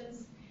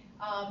medications.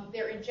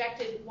 They're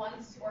injected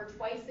once or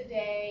twice a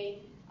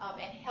day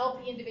and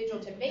help the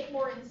individual to make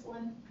more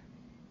insulin,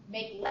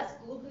 make less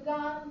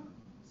glucagon,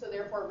 so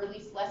therefore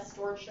release less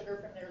stored sugar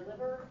from their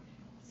liver,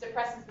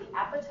 suppresses the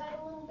appetite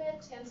a little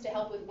bit, tends to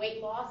help with weight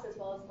loss as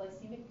well as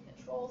glycemic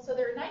control. So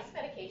they're nice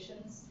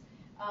medications.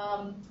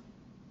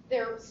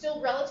 They're still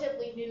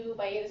relatively new.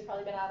 Byeta's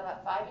probably been out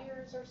about 5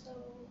 years or so.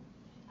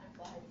 Time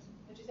flies.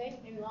 Would you say?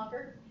 Maybe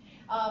longer.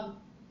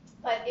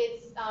 But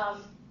it's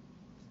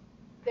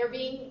they're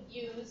being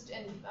used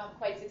and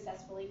quite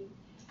successfully.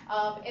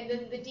 And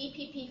then the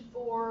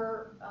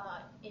DPP4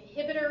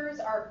 inhibitors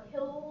are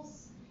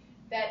pills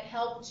that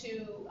help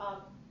to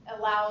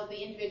allow the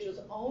individual's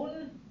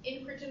own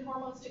incretin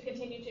hormones to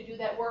continue to do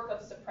that work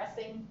of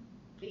suppressing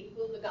the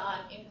glucagon,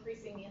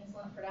 increasing the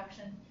insulin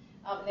production.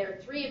 There are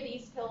 3 of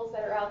these pills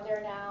that are out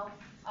there now.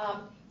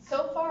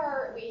 So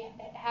far, we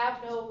have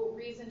no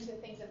reason to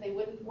think that they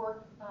wouldn't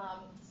work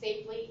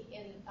safely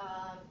in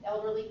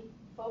elderly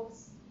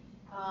folks.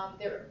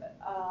 They're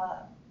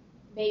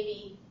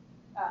maybe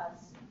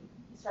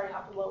starting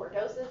off with lower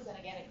doses, and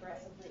again,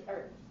 aggressively,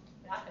 or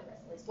not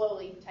aggressively,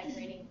 slowly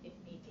titrating if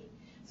need be.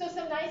 So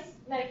some nice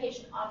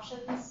medication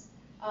options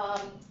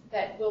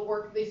that will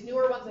work. These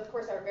newer ones, of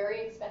course, are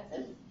very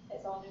expensive,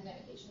 as all new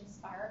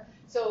medications are.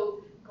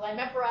 So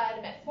glimepiride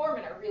and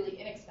metformin are really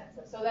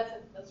inexpensive. So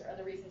those are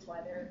other reasons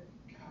why they're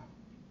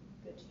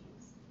good to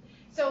use.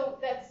 So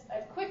that's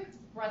a quick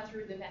run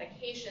through the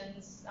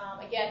medications.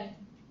 Again,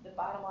 the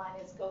bottom line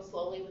is go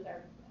slowly with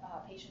our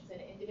patients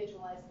and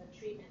individualize the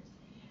treatment.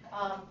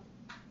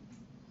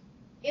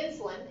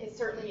 Insulin is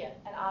certainly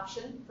an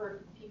option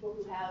for people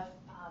who have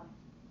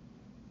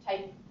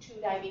type 2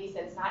 diabetes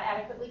that's not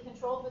adequately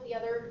controlled with the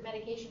other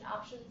medication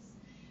options.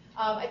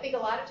 I think a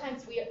lot of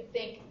times we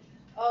think,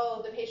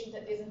 oh, the patient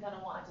that isn't going to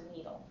want a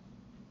needle.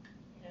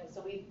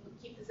 So we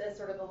keep this as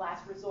sort of a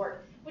last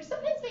resort, which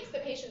sometimes makes the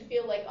patient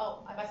feel like, oh,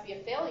 I must be a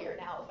failure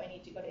now if I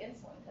need to go to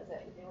insulin because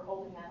they were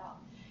holding that off.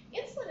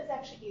 Insulin is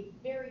actually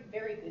a very,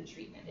 very good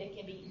treatment. It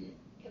can be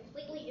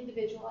completely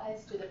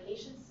individualized to the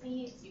patient's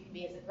needs. You can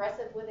be as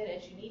aggressive with it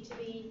as you need to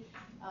be.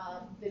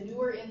 The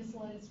newer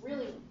insulins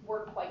really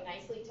work quite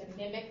nicely to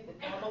mimic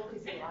the normal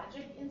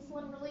physiologic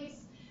insulin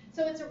release.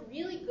 So it's a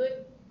really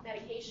good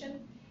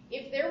medication.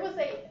 If there was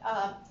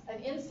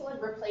an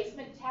insulin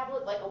replacement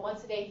tablet, like a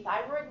once-a-day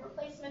thyroid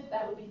replacement,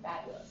 that would be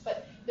fabulous.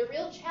 But the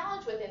real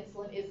challenge with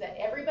insulin is that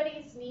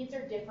everybody's needs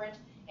are different,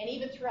 and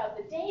even throughout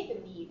the day,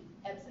 the need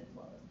ebbs and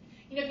flows.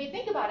 If you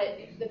think about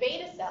it, the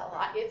beta cell,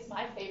 it's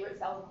my favorite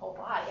cell in the whole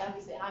body.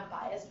 Obviously, I'm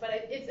biased, but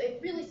it's a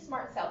really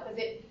smart cell because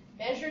it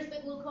measures the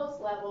glucose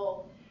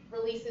level,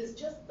 releases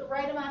just the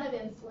right amount of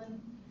insulin,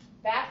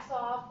 backs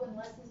off when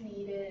less is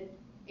needed.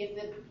 If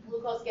the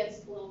glucose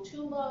gets a little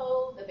too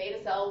low, the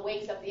beta cell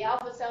wakes up the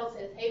alpha cell,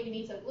 says, hey, we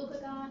need some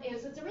glucagon. And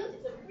so it's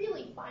a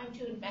really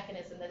fine-tuned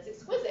mechanism that's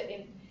exquisite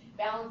in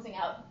balancing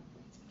out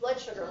blood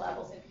sugar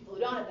levels in people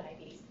who don't have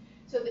diabetes.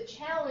 So the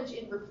challenge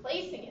in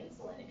replacing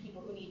insulin in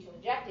people who need to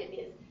inject it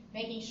is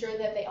making sure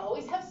that they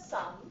always have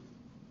some.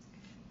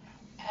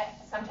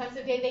 Sometimes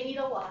a day they need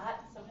a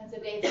lot, sometimes a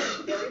day they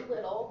need very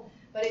little,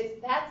 but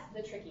that's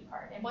the tricky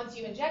part. And once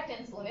you inject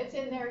insulin, it's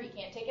in there, you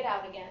can't take it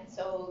out again,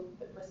 so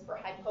the risk for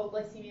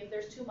hypoglycemia if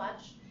there's too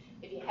much.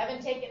 If you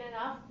haven't taken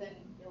enough, then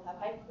you'll have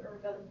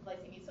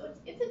hypoglycemia, so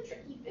it's a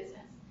tricky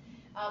business.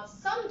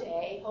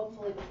 Someday,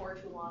 hopefully before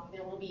too long,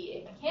 there will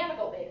be a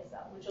mechanical beta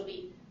cell, which will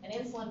be an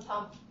insulin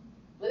pump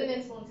with an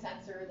insulin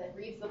sensor that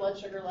reads the blood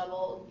sugar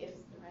level, gives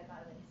the right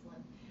amount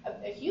of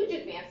insulin. A huge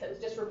advance that was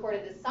just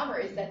reported this summer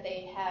is that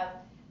they have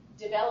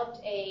developed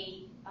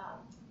a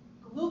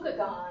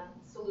glucagon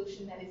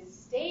solution that is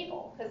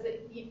stable, because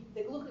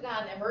the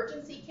glucagon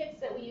emergency kits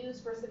that we use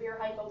for severe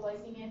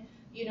hypoglycemia,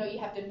 you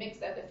have to mix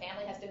that, the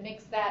family has to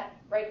mix that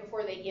right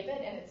before they give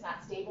it, and it's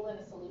not stable in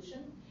a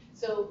solution.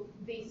 So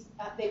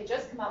they've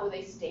just come out with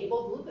a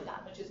stable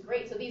glucagon, which is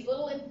great. So these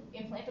little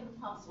implantable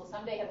pumps will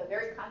someday have a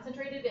very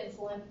concentrated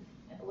insulin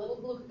and a little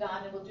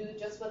glucagon, and will do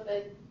just what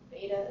the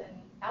beta and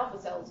alpha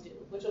cells do,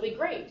 which will be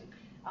great.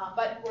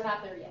 But we're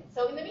not there yet.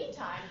 So in the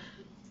meantime,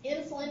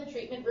 insulin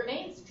treatment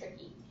remains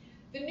tricky.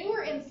 The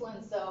newer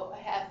insulins, though,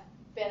 have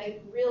been a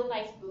real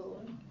nice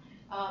boon.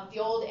 The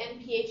old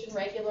NPH and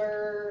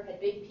regular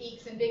had big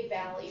peaks and big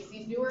valleys.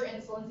 These newer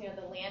insulins,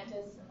 the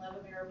Lantus and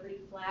Levemir are pretty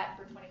flat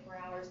for 24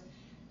 hours.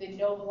 The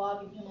Novolog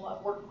and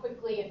Humalog work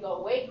quickly and go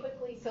away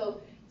quickly. So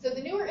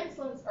the newer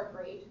insulins are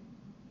great.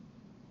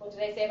 What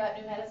did I say about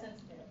new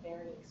medicines? They're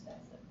very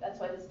expensive. That's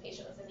why this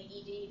patient was in the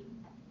ED,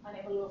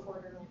 unable to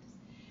afford her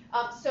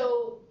Lantus.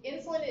 So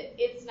insulin,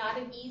 it's not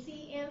an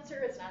easy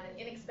answer. It's not an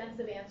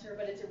inexpensive answer,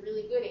 but it's a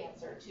really good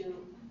answer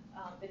to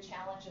the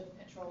challenge of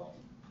controlling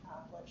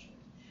blood sugar.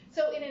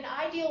 So in an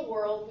ideal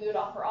world, we would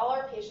offer all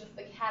our patients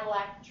the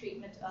Cadillac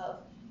treatment of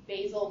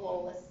basal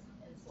bolus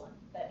insulin.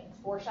 That means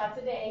 4 shots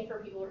a day for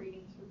people who are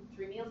eating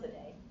 3 meals a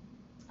day.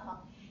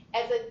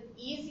 As an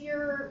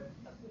easier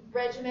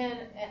regimen,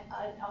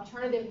 an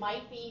alternative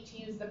might be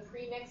to use the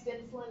pre-mixed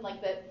insulin,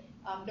 like the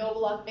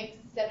Novolog Mix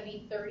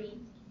 70/30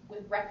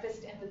 with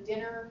breakfast and with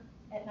dinner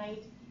at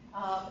night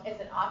as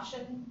an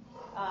option.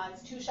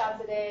 It's 2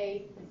 shots a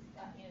day,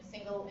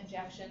 single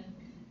injection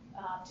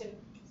to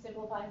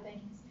simplify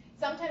things.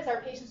 Sometimes our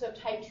patients who have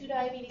type 2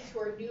 diabetes who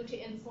are new to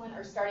insulin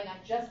are starting on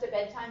just a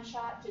bedtime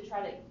shot to try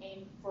to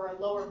aim for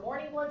a lower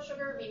morning blood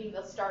sugar, meaning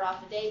they'll start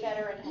off the day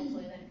better and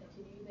hopefully then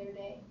continue their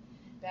day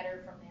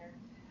better from there.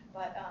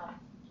 But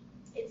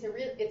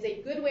it's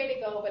a good way to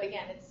go, but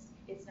again,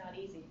 it's not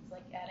easy. It's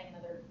like adding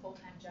another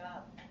full-time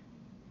job.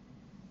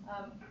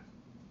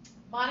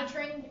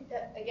 Monitoring,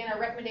 again, our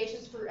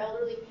recommendations for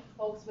elderly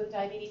folks with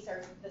diabetes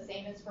are the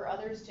same as for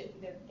others.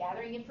 They're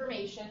gathering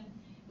information.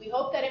 We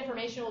hope that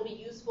information will be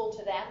useful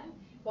to them.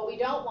 What we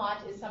don't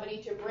want is somebody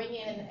to bring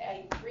in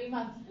a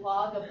 3-month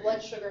log of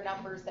blood sugar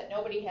numbers that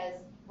nobody has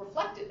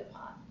reflected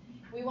upon.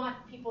 We want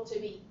people to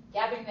be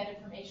gathering that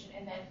information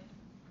and then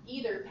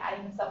either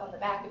patting themselves on the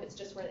back if it's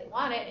just where they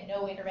want it and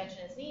no intervention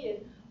is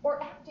needed,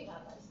 or acting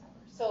on those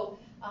numbers. So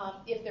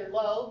if they're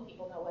low,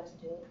 people know what to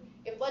do.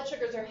 If blood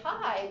sugars are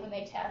high when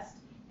they test,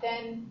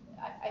 then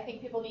I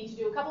think people need to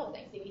do a couple of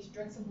things. They need to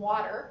drink some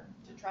water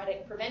to try to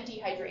prevent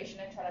dehydration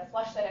and try to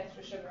flush that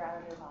extra sugar out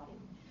of their body.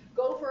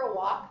 Go for a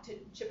walk to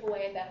chip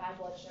away at that high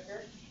blood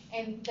sugar.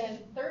 And then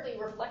thirdly,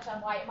 reflect on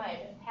why it might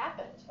have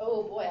happened.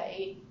 Oh boy, I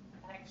ate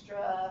an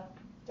extra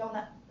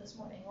donut this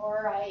morning,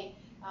 or I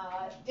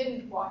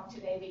didn't walk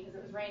today because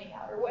it was raining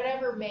out, or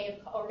whatever may have,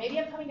 or maybe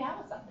I'm coming down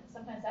with something.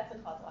 Sometimes that's a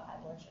cause of a high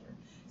blood sugar.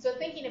 So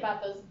thinking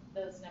about those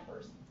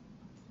numbers.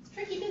 It's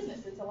tricky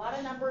business. It's a lot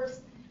of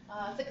numbers.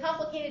 It's a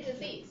complicated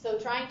disease. So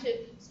trying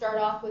to start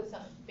off with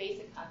some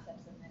basic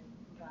concepts and then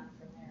move on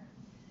from there.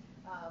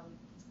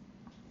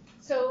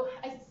 So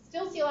I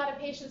still see a lot of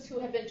patients who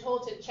have been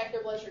told to check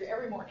their blood sugar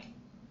every morning,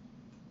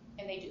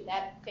 and they do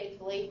that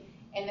faithfully,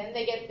 and then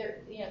they get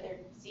their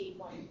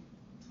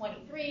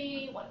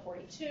C123,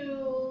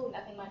 142,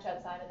 nothing much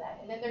outside of that,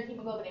 and then their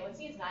hemoglobin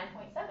A1C is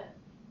 9.7,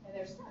 and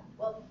they're stunned.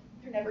 Well,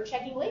 they're never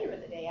checking later in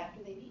the day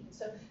after they've eaten.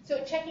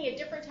 So checking at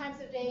different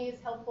times of day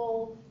is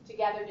helpful to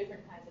gather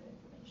different kinds of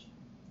information.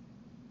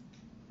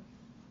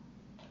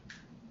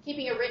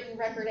 Keeping a written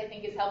record, I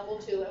think, is helpful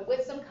too, and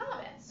with some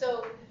comments.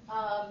 So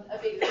a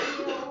bigger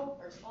meal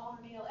or smaller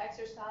meal,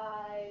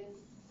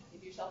 exercise,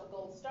 give yourself a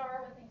gold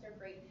star when things are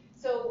great.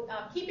 So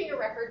keeping a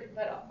record,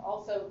 but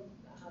also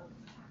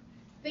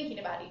thinking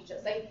about each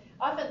dose. I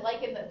often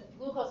liken the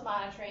glucose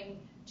monitoring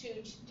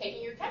to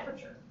taking your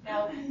temperature.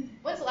 Now,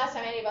 when's the last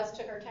time any of us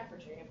took our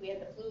temperature? If we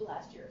had the flu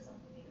last year or something,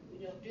 we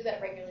don't do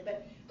that regularly.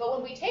 But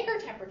when we take our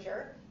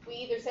temperature, we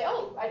either say,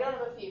 oh, I don't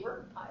have a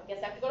fever, I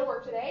guess I have to go to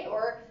work today,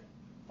 or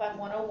if I'm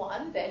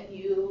 101, then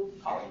you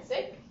call in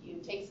sick, you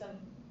take some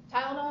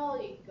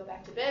Tylenol, you go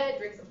back to bed,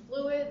 drink some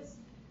fluids,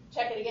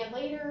 check it again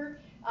later.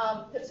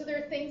 So there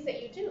are things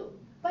that you do.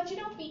 But you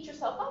don't beat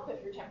yourself up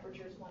if your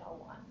temperature is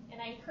 101.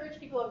 And I encourage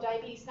people who have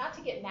diabetes not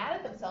to get mad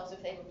at themselves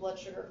if they have a blood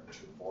sugar of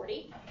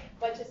 240,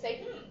 but to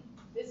say,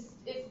 this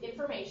is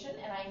information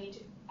and I need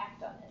to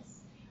act on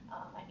this.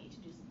 I need to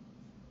do something.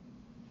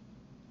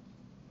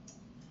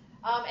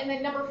 And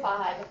then number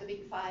 5 of the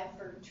big 5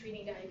 for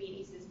treating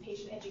diabetes is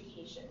patient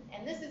education.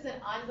 And this is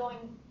an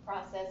ongoing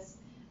process.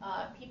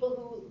 People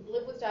who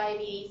live with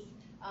diabetes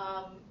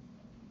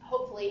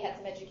hopefully had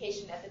some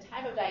education at the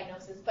time of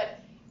diagnosis,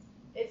 but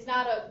it's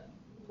not a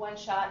one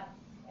shot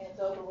and it's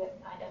over with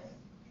kind of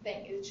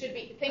thing. It should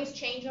be, things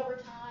change over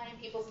time,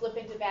 people slip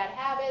into bad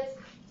habits.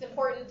 It's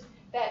important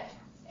that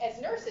as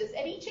nurses,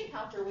 at each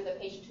encounter with a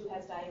patient who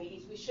has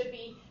diabetes, we should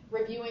be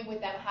reviewing with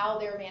them how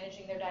they're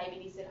managing their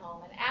diabetes at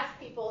home, and ask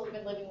people who've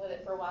been living with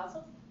it for a while,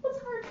 so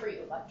what's hard for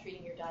you about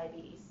treating your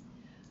diabetes?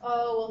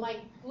 Oh, well, my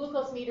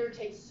glucose meter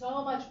takes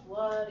so much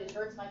blood, it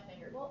hurts my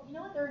finger. Well, you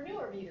know what, there are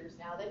newer meters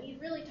now that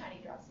need really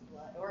tiny drops of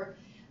blood. Or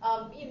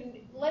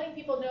even letting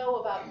people know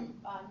about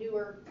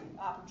newer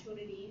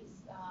opportunities,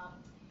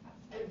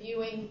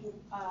 reviewing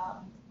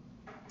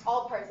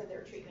all parts of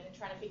their treatment and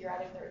trying to figure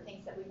out if there are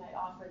things that we might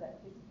offer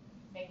that could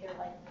make their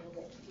life a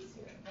little bit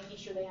easier, making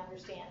sure they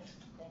understand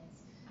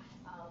things.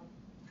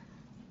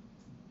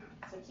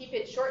 So keep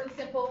it short and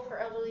simple for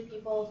elderly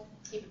people,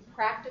 keep it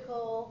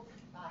practical,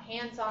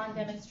 hands-on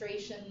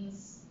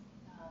demonstrations,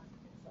 and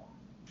so on.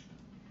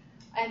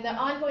 And the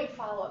ongoing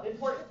follow-up,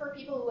 important for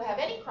people who have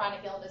any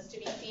chronic illness to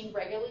be seen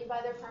regularly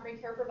by their primary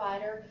care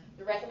provider.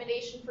 The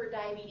recommendation for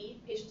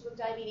patients with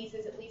diabetes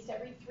is at least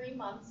every 3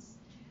 months.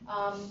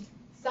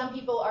 Some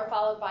people are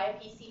followed by a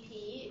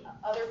PCP.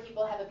 Other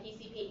people have a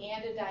PCP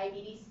and a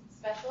diabetes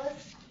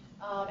specialist,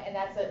 and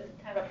that's a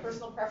kind of a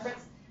personal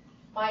preference.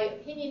 My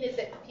opinion is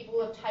that people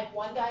who have type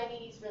 1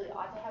 diabetes really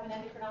ought to have an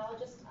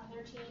endocrinologist on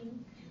their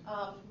team.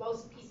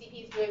 Most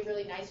PCPs do a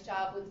really nice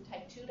job with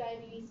type 2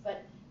 diabetes,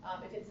 but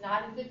if it's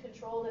not in good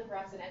control, then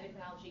perhaps an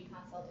endocrinology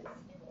consult is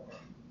in order.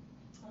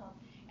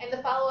 And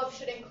the follow-up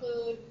should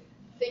include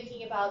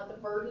thinking about the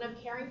burden of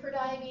caring for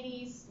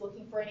diabetes,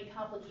 looking for any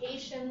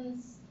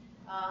complications,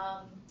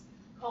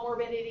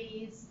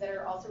 comorbidities that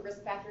are also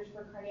risk factors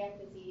for cardiac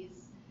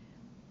disease.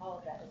 All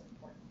of that is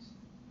important.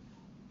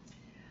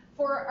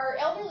 For our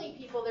elderly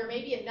people, there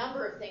may be a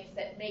number of things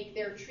that make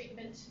their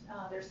treatment,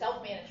 their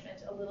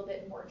self-management, a little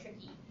bit more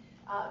tricky.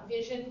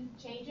 Vision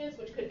changes,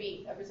 which could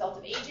be a result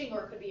of aging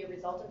or could be a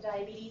result of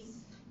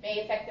diabetes,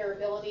 may affect their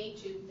ability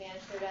to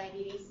manage their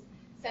diabetes.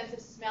 Sense of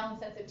smell and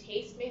sense of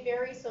taste may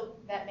vary, so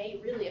that may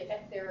really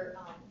affect their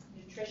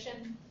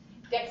nutrition.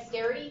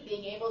 Dexterity,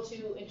 being able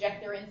to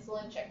inject their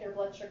insulin, check their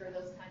blood sugar,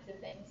 those kinds of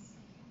things.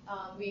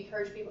 We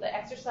encourage people to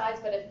exercise,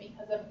 but if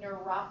because of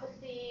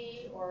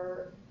neuropathy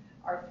or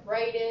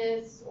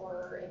arthritis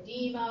or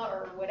edema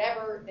or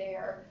whatever,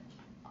 they're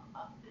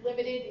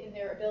limited in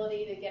their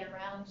ability to get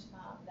around.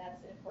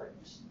 That's an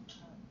important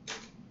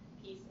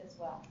piece as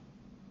well.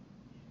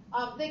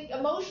 The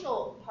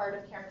emotional part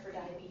of caring for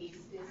diabetes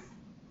is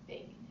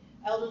big.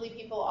 Elderly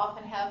people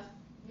often have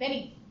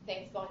many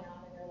things going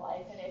on in their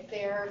life, and if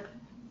they're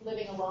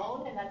living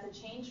alone and that's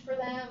a change for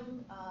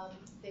them,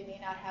 they may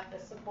not have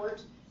the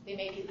support. They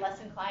may be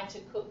less inclined to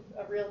cook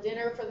a real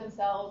dinner for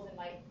themselves and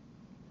might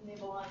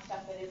nibble on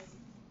stuff that is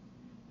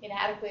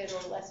inadequate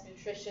or less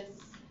nutritious.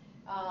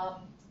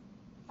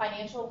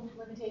 Financial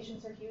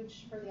limitations are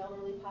huge for the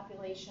elderly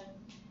population.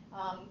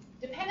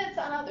 Dependence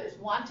on others.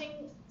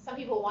 Some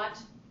people want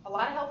a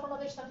lot of help from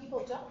others, some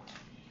people don't.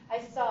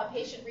 I saw a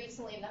patient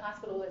recently in the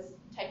hospital with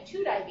type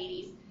 2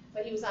 diabetes,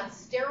 but he was on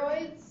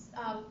steroids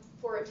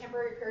for a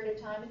temporary period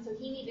of time, and so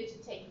he needed to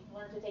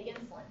learn to take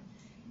insulin.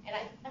 And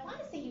I want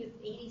to say he was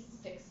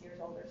 86 years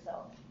old or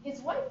so.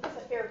 His wife was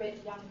a fair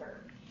bit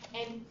younger.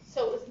 And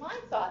so it was my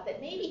thought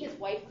that maybe his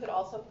wife could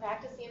also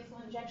practice the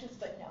insulin injections,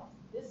 but no.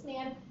 This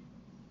man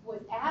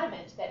was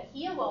adamant that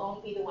he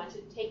alone be the one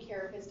to take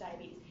care of his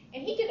diabetes.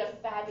 And he did a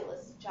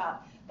fabulous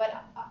job.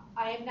 But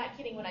I am not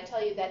kidding when I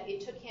tell you that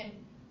it took him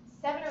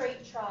 7 or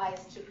 8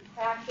 tries to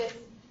practice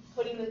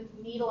putting the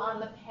needle on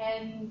the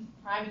pen,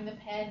 priming the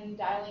pen,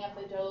 dialing up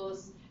the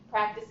dose,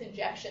 practice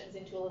injections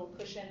into a little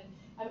cushion.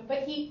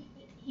 But he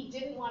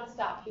didn't want to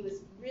stop. He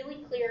was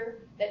really clear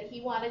that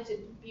he wanted to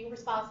be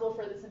responsible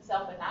for this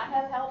himself and not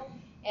have help.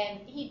 And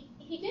he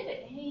did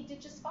it, and he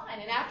did just fine.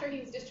 And after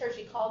he was discharged,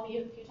 he called me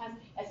a few times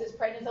as his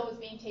prednisone was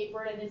being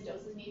tapered and his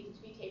doses needed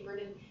to be tapered.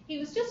 And he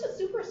was just a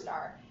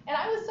superstar. And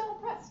I was so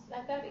impressed.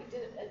 I thought he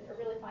did a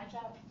really fine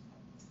job.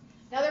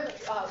 Another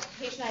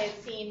patient I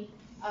had seen,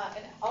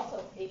 and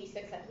also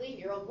 86, I believe,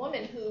 year-old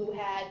woman who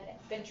had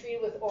been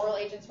treated with oral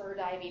agents for her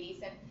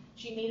diabetes, and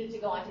she needed to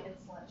go onto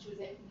insulin. She was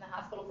in the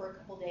hospital for a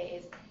couple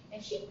days,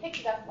 and she picked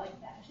it up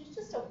like that. She's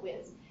just a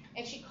whiz.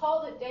 And she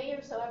called a day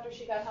or so after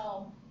she got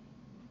home,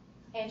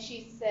 and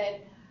she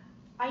said,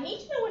 I need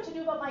to know what to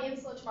do about my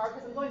insulin tomorrow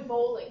because I'm going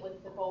bowling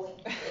with the bowling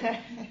team.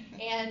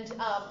 And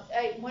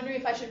I'm wondering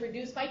if I should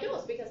reduce my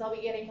dose because I'll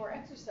be getting more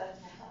exercise.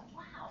 And I thought,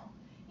 wow.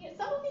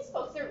 Some of these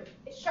folks, they're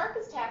sharp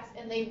as tacks,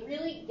 and they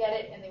really get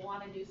it, and they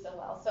want to do so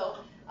well.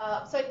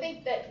 So I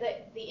think that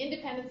the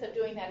independence of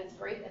doing that is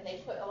great, and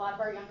they put a lot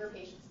of our younger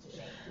patients to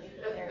shame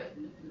in their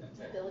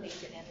ability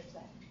to manage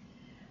that.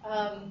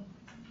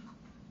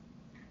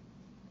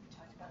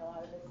 Talked about a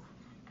lot of this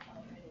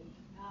already.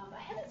 I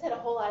haven't said a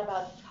whole lot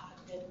about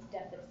cognitive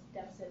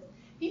deficits.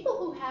 People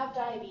who have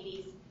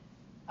diabetes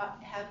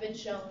have been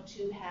shown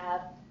to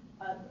have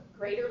a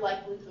greater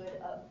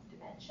likelihood of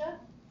dementia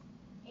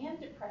and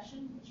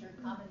depression, which are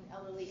common in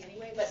elderly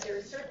anyway, but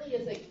there certainly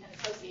is an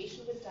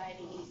association with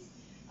diabetes.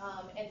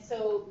 And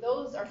so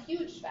those are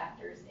huge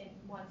factors in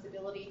one's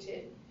ability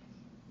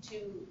to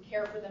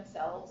care for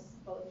themselves,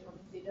 both from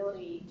the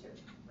ability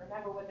to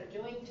remember what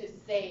they're doing, to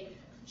say,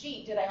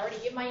 gee, did I already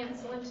give my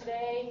insulin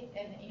today?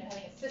 And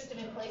having a system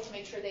in place to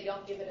make sure they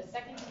don't give it a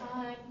second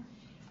time.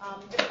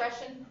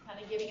 Depression,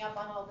 kind of giving up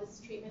on all this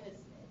treatment is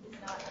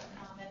not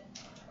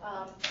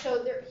uncommon.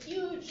 So they're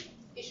huge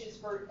issues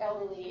for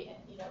elderly,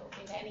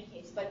 in any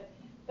case. But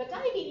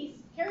diabetes,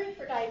 caring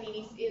for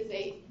diabetes is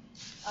a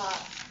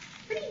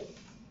pretty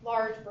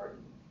large burden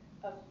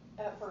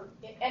for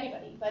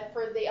anybody, but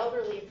for the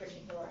elderly in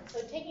particular.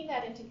 So taking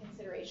that into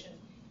consideration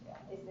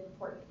is an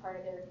important part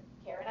of their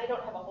care. And I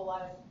don't have a whole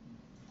lot of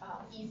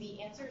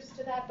easy answers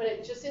to that, but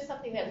it just is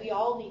something that we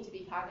all need to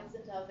be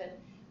cognizant of and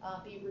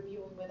be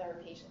reviewing with our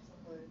patients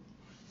when we're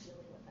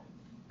dealing with them.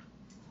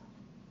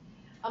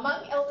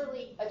 Among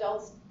elderly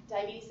adults,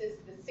 diabetes is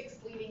the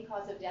 6th leading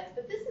cause of death,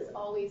 but this is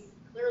always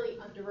clearly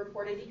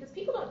underreported because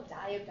people don't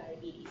die of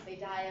diabetes. They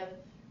die of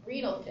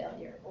renal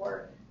failure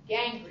or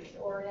gangrene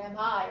or an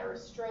MI or a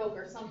stroke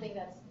or something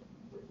that's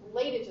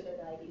related to their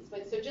diabetes.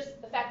 But so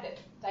just the fact that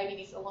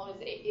diabetes alone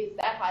is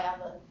that high on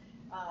the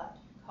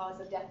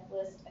cause of death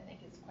list, I think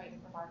is quite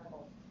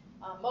remarkable.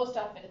 Most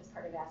often it's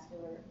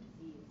cardiovascular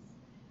disease.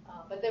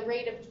 But the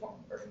rate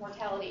of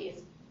mortality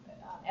is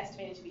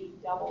estimated to be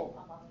double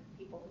among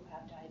people who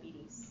have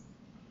diabetes.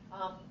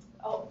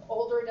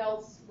 Older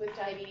adults with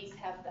diabetes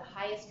have the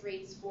highest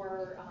rates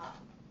for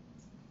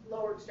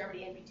lower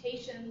extremity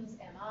amputations,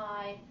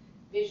 MI,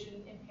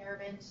 vision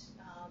impairment,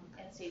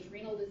 end-stage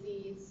renal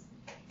disease.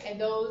 And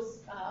those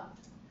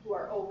who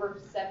are over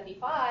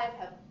 75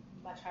 have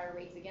much higher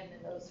rates, again,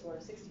 than those who are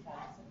 65.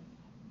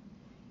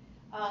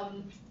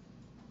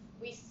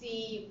 We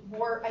see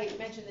more, I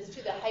mentioned this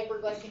too, the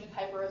hyperglycemic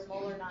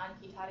hyperosmolar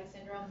non-ketotic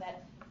syndrome,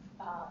 that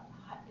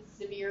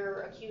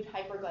severe acute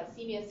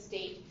hyperglycemia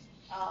state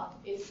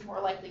is more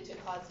likely to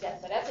cause death.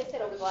 But as I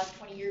said, over the last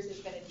 20 years, there's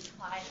been a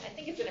decline. And I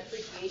think it's an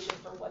appreciation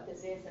for what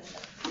this is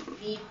and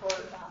the need for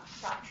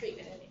prompt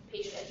treatment and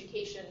patient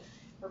education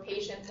for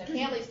patients and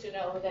families to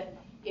know that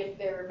if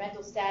their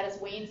mental status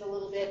wanes a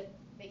little bit,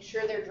 make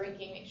sure they're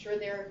drinking, make sure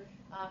they're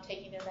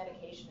taking their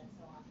medication, and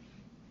so on.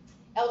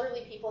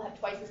 Elderly people have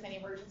twice as many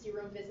emergency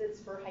room visits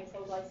for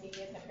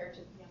hypoglycemia compared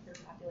to the younger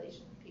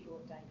population of people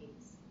with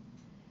diabetes.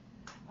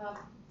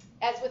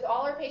 As with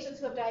all our patients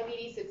who have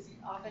diabetes, it's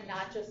often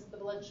not just the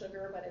blood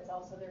sugar, but it's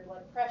also their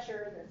blood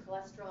pressure, their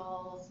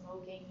cholesterol,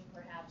 smoking,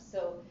 perhaps.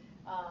 So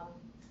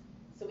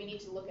we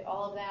need to look at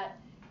all of that,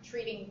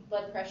 treating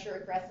blood pressure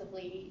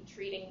aggressively,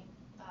 treating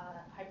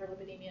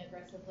hyperlipidemia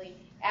aggressively.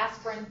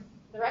 Aspirin,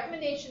 the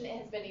recommendation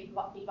has been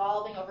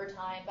evolving over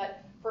time,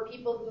 but for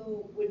people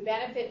who would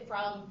benefit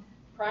from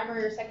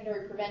primary or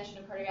secondary prevention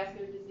of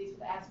cardiovascular disease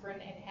with aspirin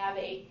and have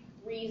a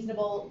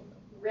reasonable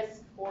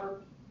risk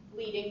for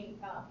bleeding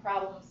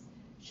problems,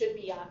 should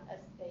be on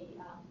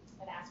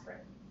an aspirin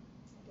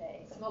a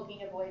day.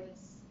 Smoking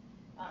avoidance.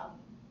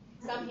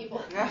 Some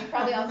people, you've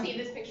probably all seen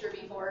this picture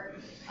before.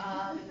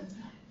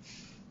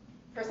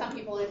 For some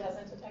people it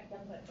doesn't affect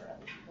them, but for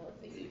other people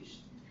it's a huge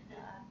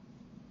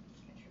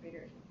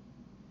contributor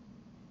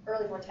to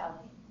early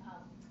mortality.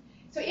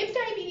 So if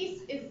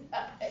diabetes is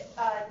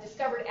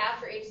discovered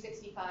after age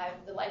 65,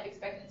 the life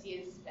expectancy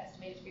is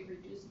estimated to be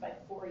reduced by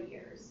 4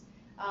 years.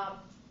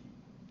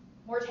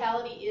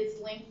 Mortality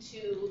is linked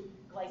to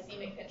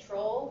glycemic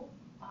control,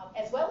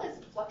 as well as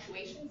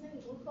fluctuations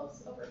in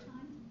glucose over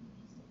time.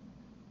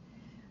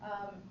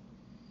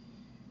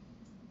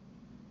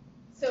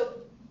 So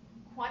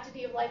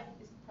quantity of life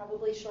is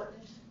probably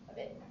shortened a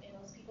bit in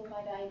those people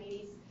by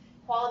diabetes.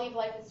 Quality of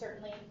life is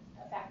certainly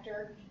a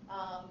factor.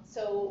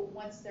 So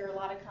once there are a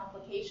lot of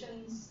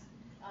complications,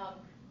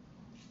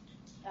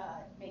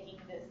 making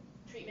the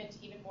treatment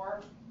even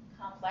more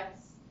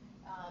complex,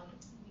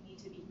 we need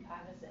to be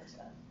cognizant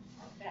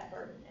of that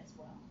burden as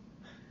well.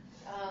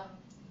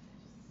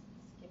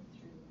 Skip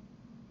through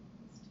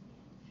this to the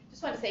end.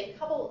 Just want to say a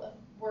couple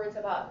of words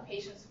about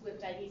patients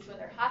with diabetes when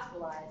they're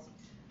hospitalized.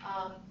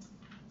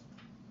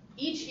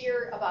 Each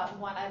year, about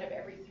 1 out of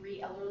every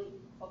 3 elderly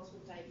folks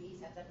with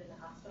diabetes ends up in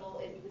the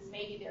hospital. This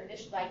may be their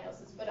initial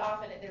diagnosis, but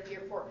often they're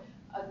here for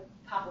a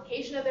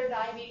complication of their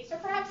diabetes or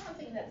perhaps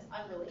something that's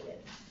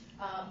unrelated.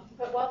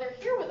 But while they're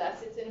here with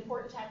us, it's an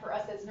important time for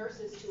us as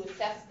nurses to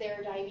assess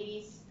their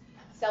diabetes,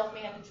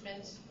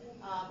 self-management,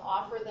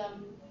 offer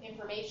them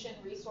information,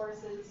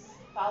 resources,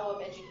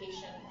 follow-up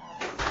education,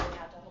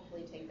 how to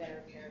hopefully take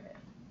better care of it.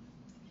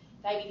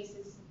 Diabetes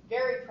is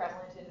very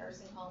prevalent in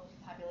nursing home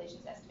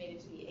populations, estimated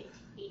to be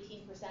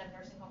 18% of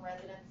nursing home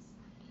residents.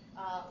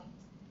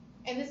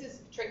 And this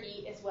is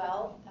tricky as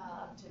well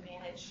to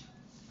manage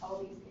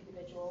all these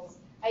individuals.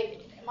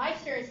 My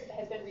experience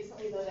has been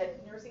recently, though,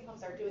 that nursing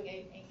homes are doing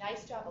a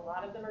nice job. A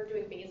lot of them are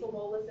doing basal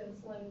bolus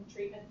insulin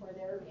treatment for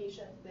their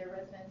patients, their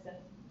residents, and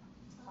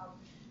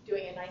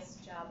doing a nice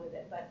job with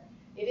it. But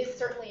it is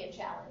certainly a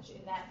challenge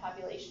in that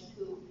population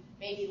who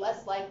may be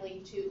less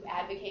likely to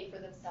advocate for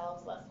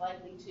themselves, less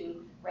likely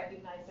to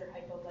recognize their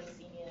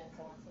hypoglycemia, and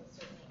so on. So it's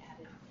certainly an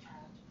added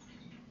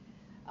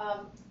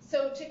challenge.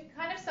 So to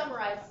kind of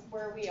summarize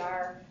where we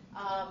are,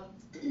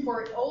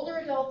 for older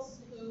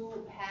adults who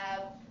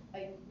have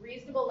a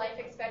reasonable life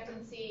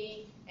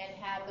expectancy and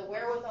have the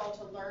wherewithal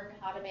to learn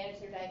how to manage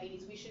their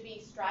diabetes, we should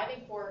be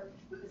striving for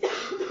the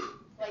same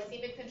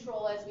glycemic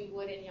control as we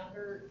would in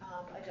younger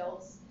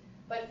adults.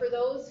 But for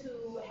those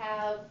who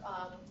have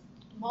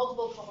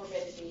multiple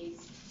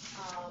comorbidities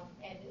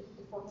and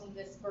for whom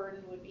this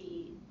burden would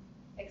be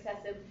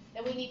excessive,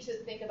 then we need to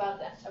think about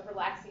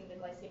relaxing the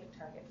glycemic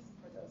targets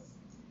for those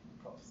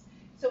folks.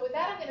 So with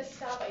that, I'm going to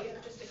stop. I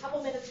have just a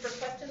couple minutes for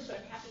questions, but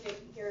I'm happy to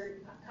hear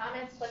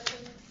comments,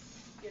 questions,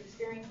 your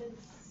experiences.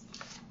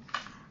 I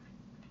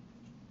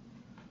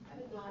have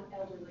a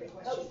non-elderly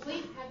question. Oh,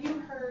 please. Have you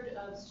heard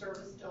of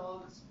service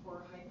dogs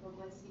for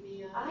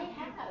hypoglycemia? I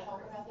have.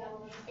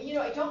 You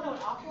know, I don't know an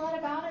awful lot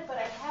about it, but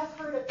I have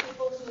heard of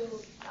people who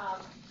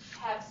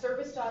have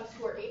service dogs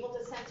who are able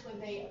to sense when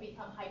they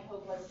become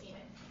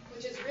hypoglycemic,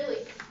 which is really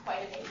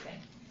quite amazing.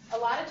 A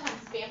lot of times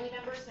family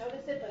members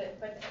notice it,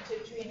 but to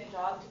train a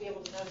dog to be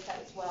able to notice that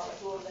as well,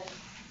 it will then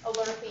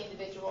alert the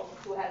individual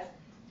who has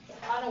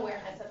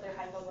unawareness of their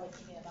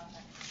hypoglycemia about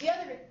that. The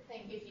other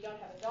thing, if you don't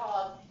have a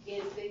dog,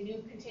 is the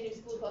new continuous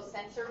glucose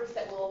sensors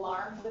that will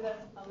alarm with a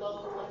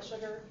low blood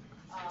sugar,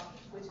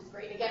 which is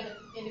great. Again,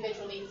 the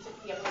individual needs to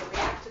be able to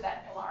react to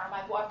that alarm.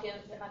 I've walked in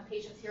on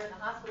patients here in the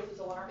hospital whose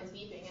alarm is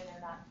beeping and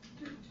they're not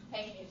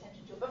paying any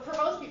attention to it. But for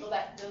most people,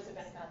 those have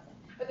been a constant.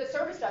 But the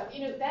service dog,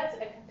 you know, that's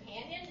a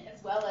companion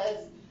as well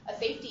as a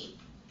safety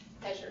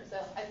measure. So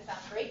that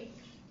sounds great.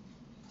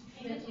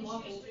 And it's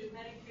issues with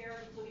Medicare,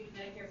 including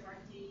Medicare Part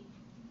D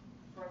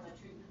for the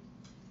treatment?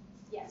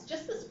 Yes,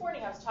 just this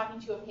morning I was talking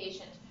to a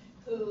patient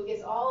who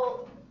is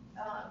all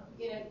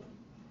in a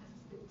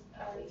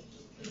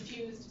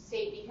confused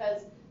state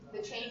because the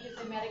changes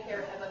in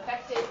Medicare have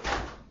affected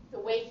the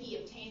way he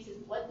obtains his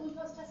blood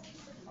glucose testing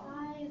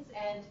supplies,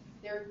 and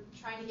they're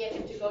trying to get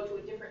him to go to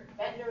a different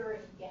vendor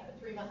and have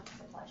a 3-month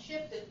supply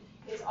shift, and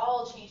it's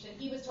all changed. And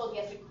he was told he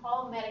has to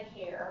call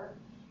Medicare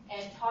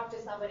and talk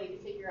to somebody to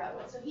figure out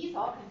what. So he's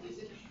all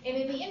confused. And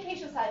in the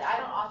inpatient side, I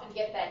don't often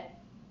get that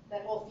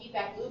whole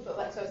feedback loop of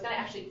like, so I was going to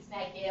actually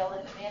snag Gail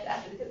and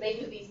Amanda because they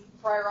do these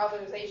prior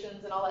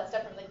authorizations and all that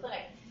stuff from the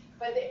clinic.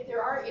 But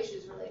there are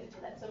issues related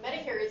to that. So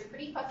Medicare is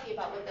pretty fussy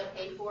about what they'll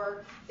pay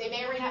for. They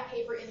may or may not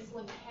pay for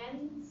insulin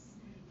pens.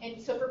 And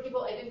so for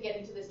people, I didn't get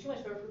into this too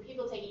much, but for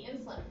people taking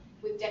insulin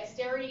with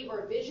dexterity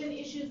or vision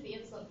issues, the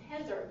insulin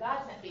pens are a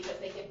godsend because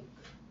they can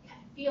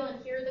feel and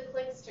hear the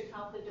clicks to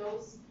count the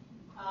dose,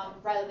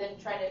 rather than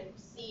try to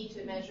see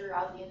to measure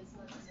out the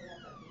insulin. So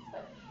that's a piece.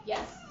 But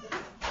yes,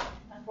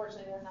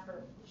 unfortunately, there are a number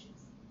of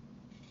issues.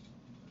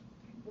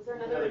 Was there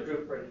another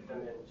group ready to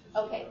come in?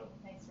 Okay,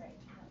 thanks, Ray.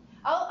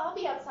 I'll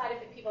be outside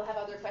if people have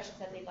other questions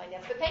that they'd like to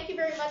ask. But thank you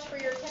very much for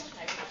your attention.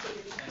 I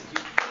appreciate it.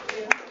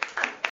 Thank you.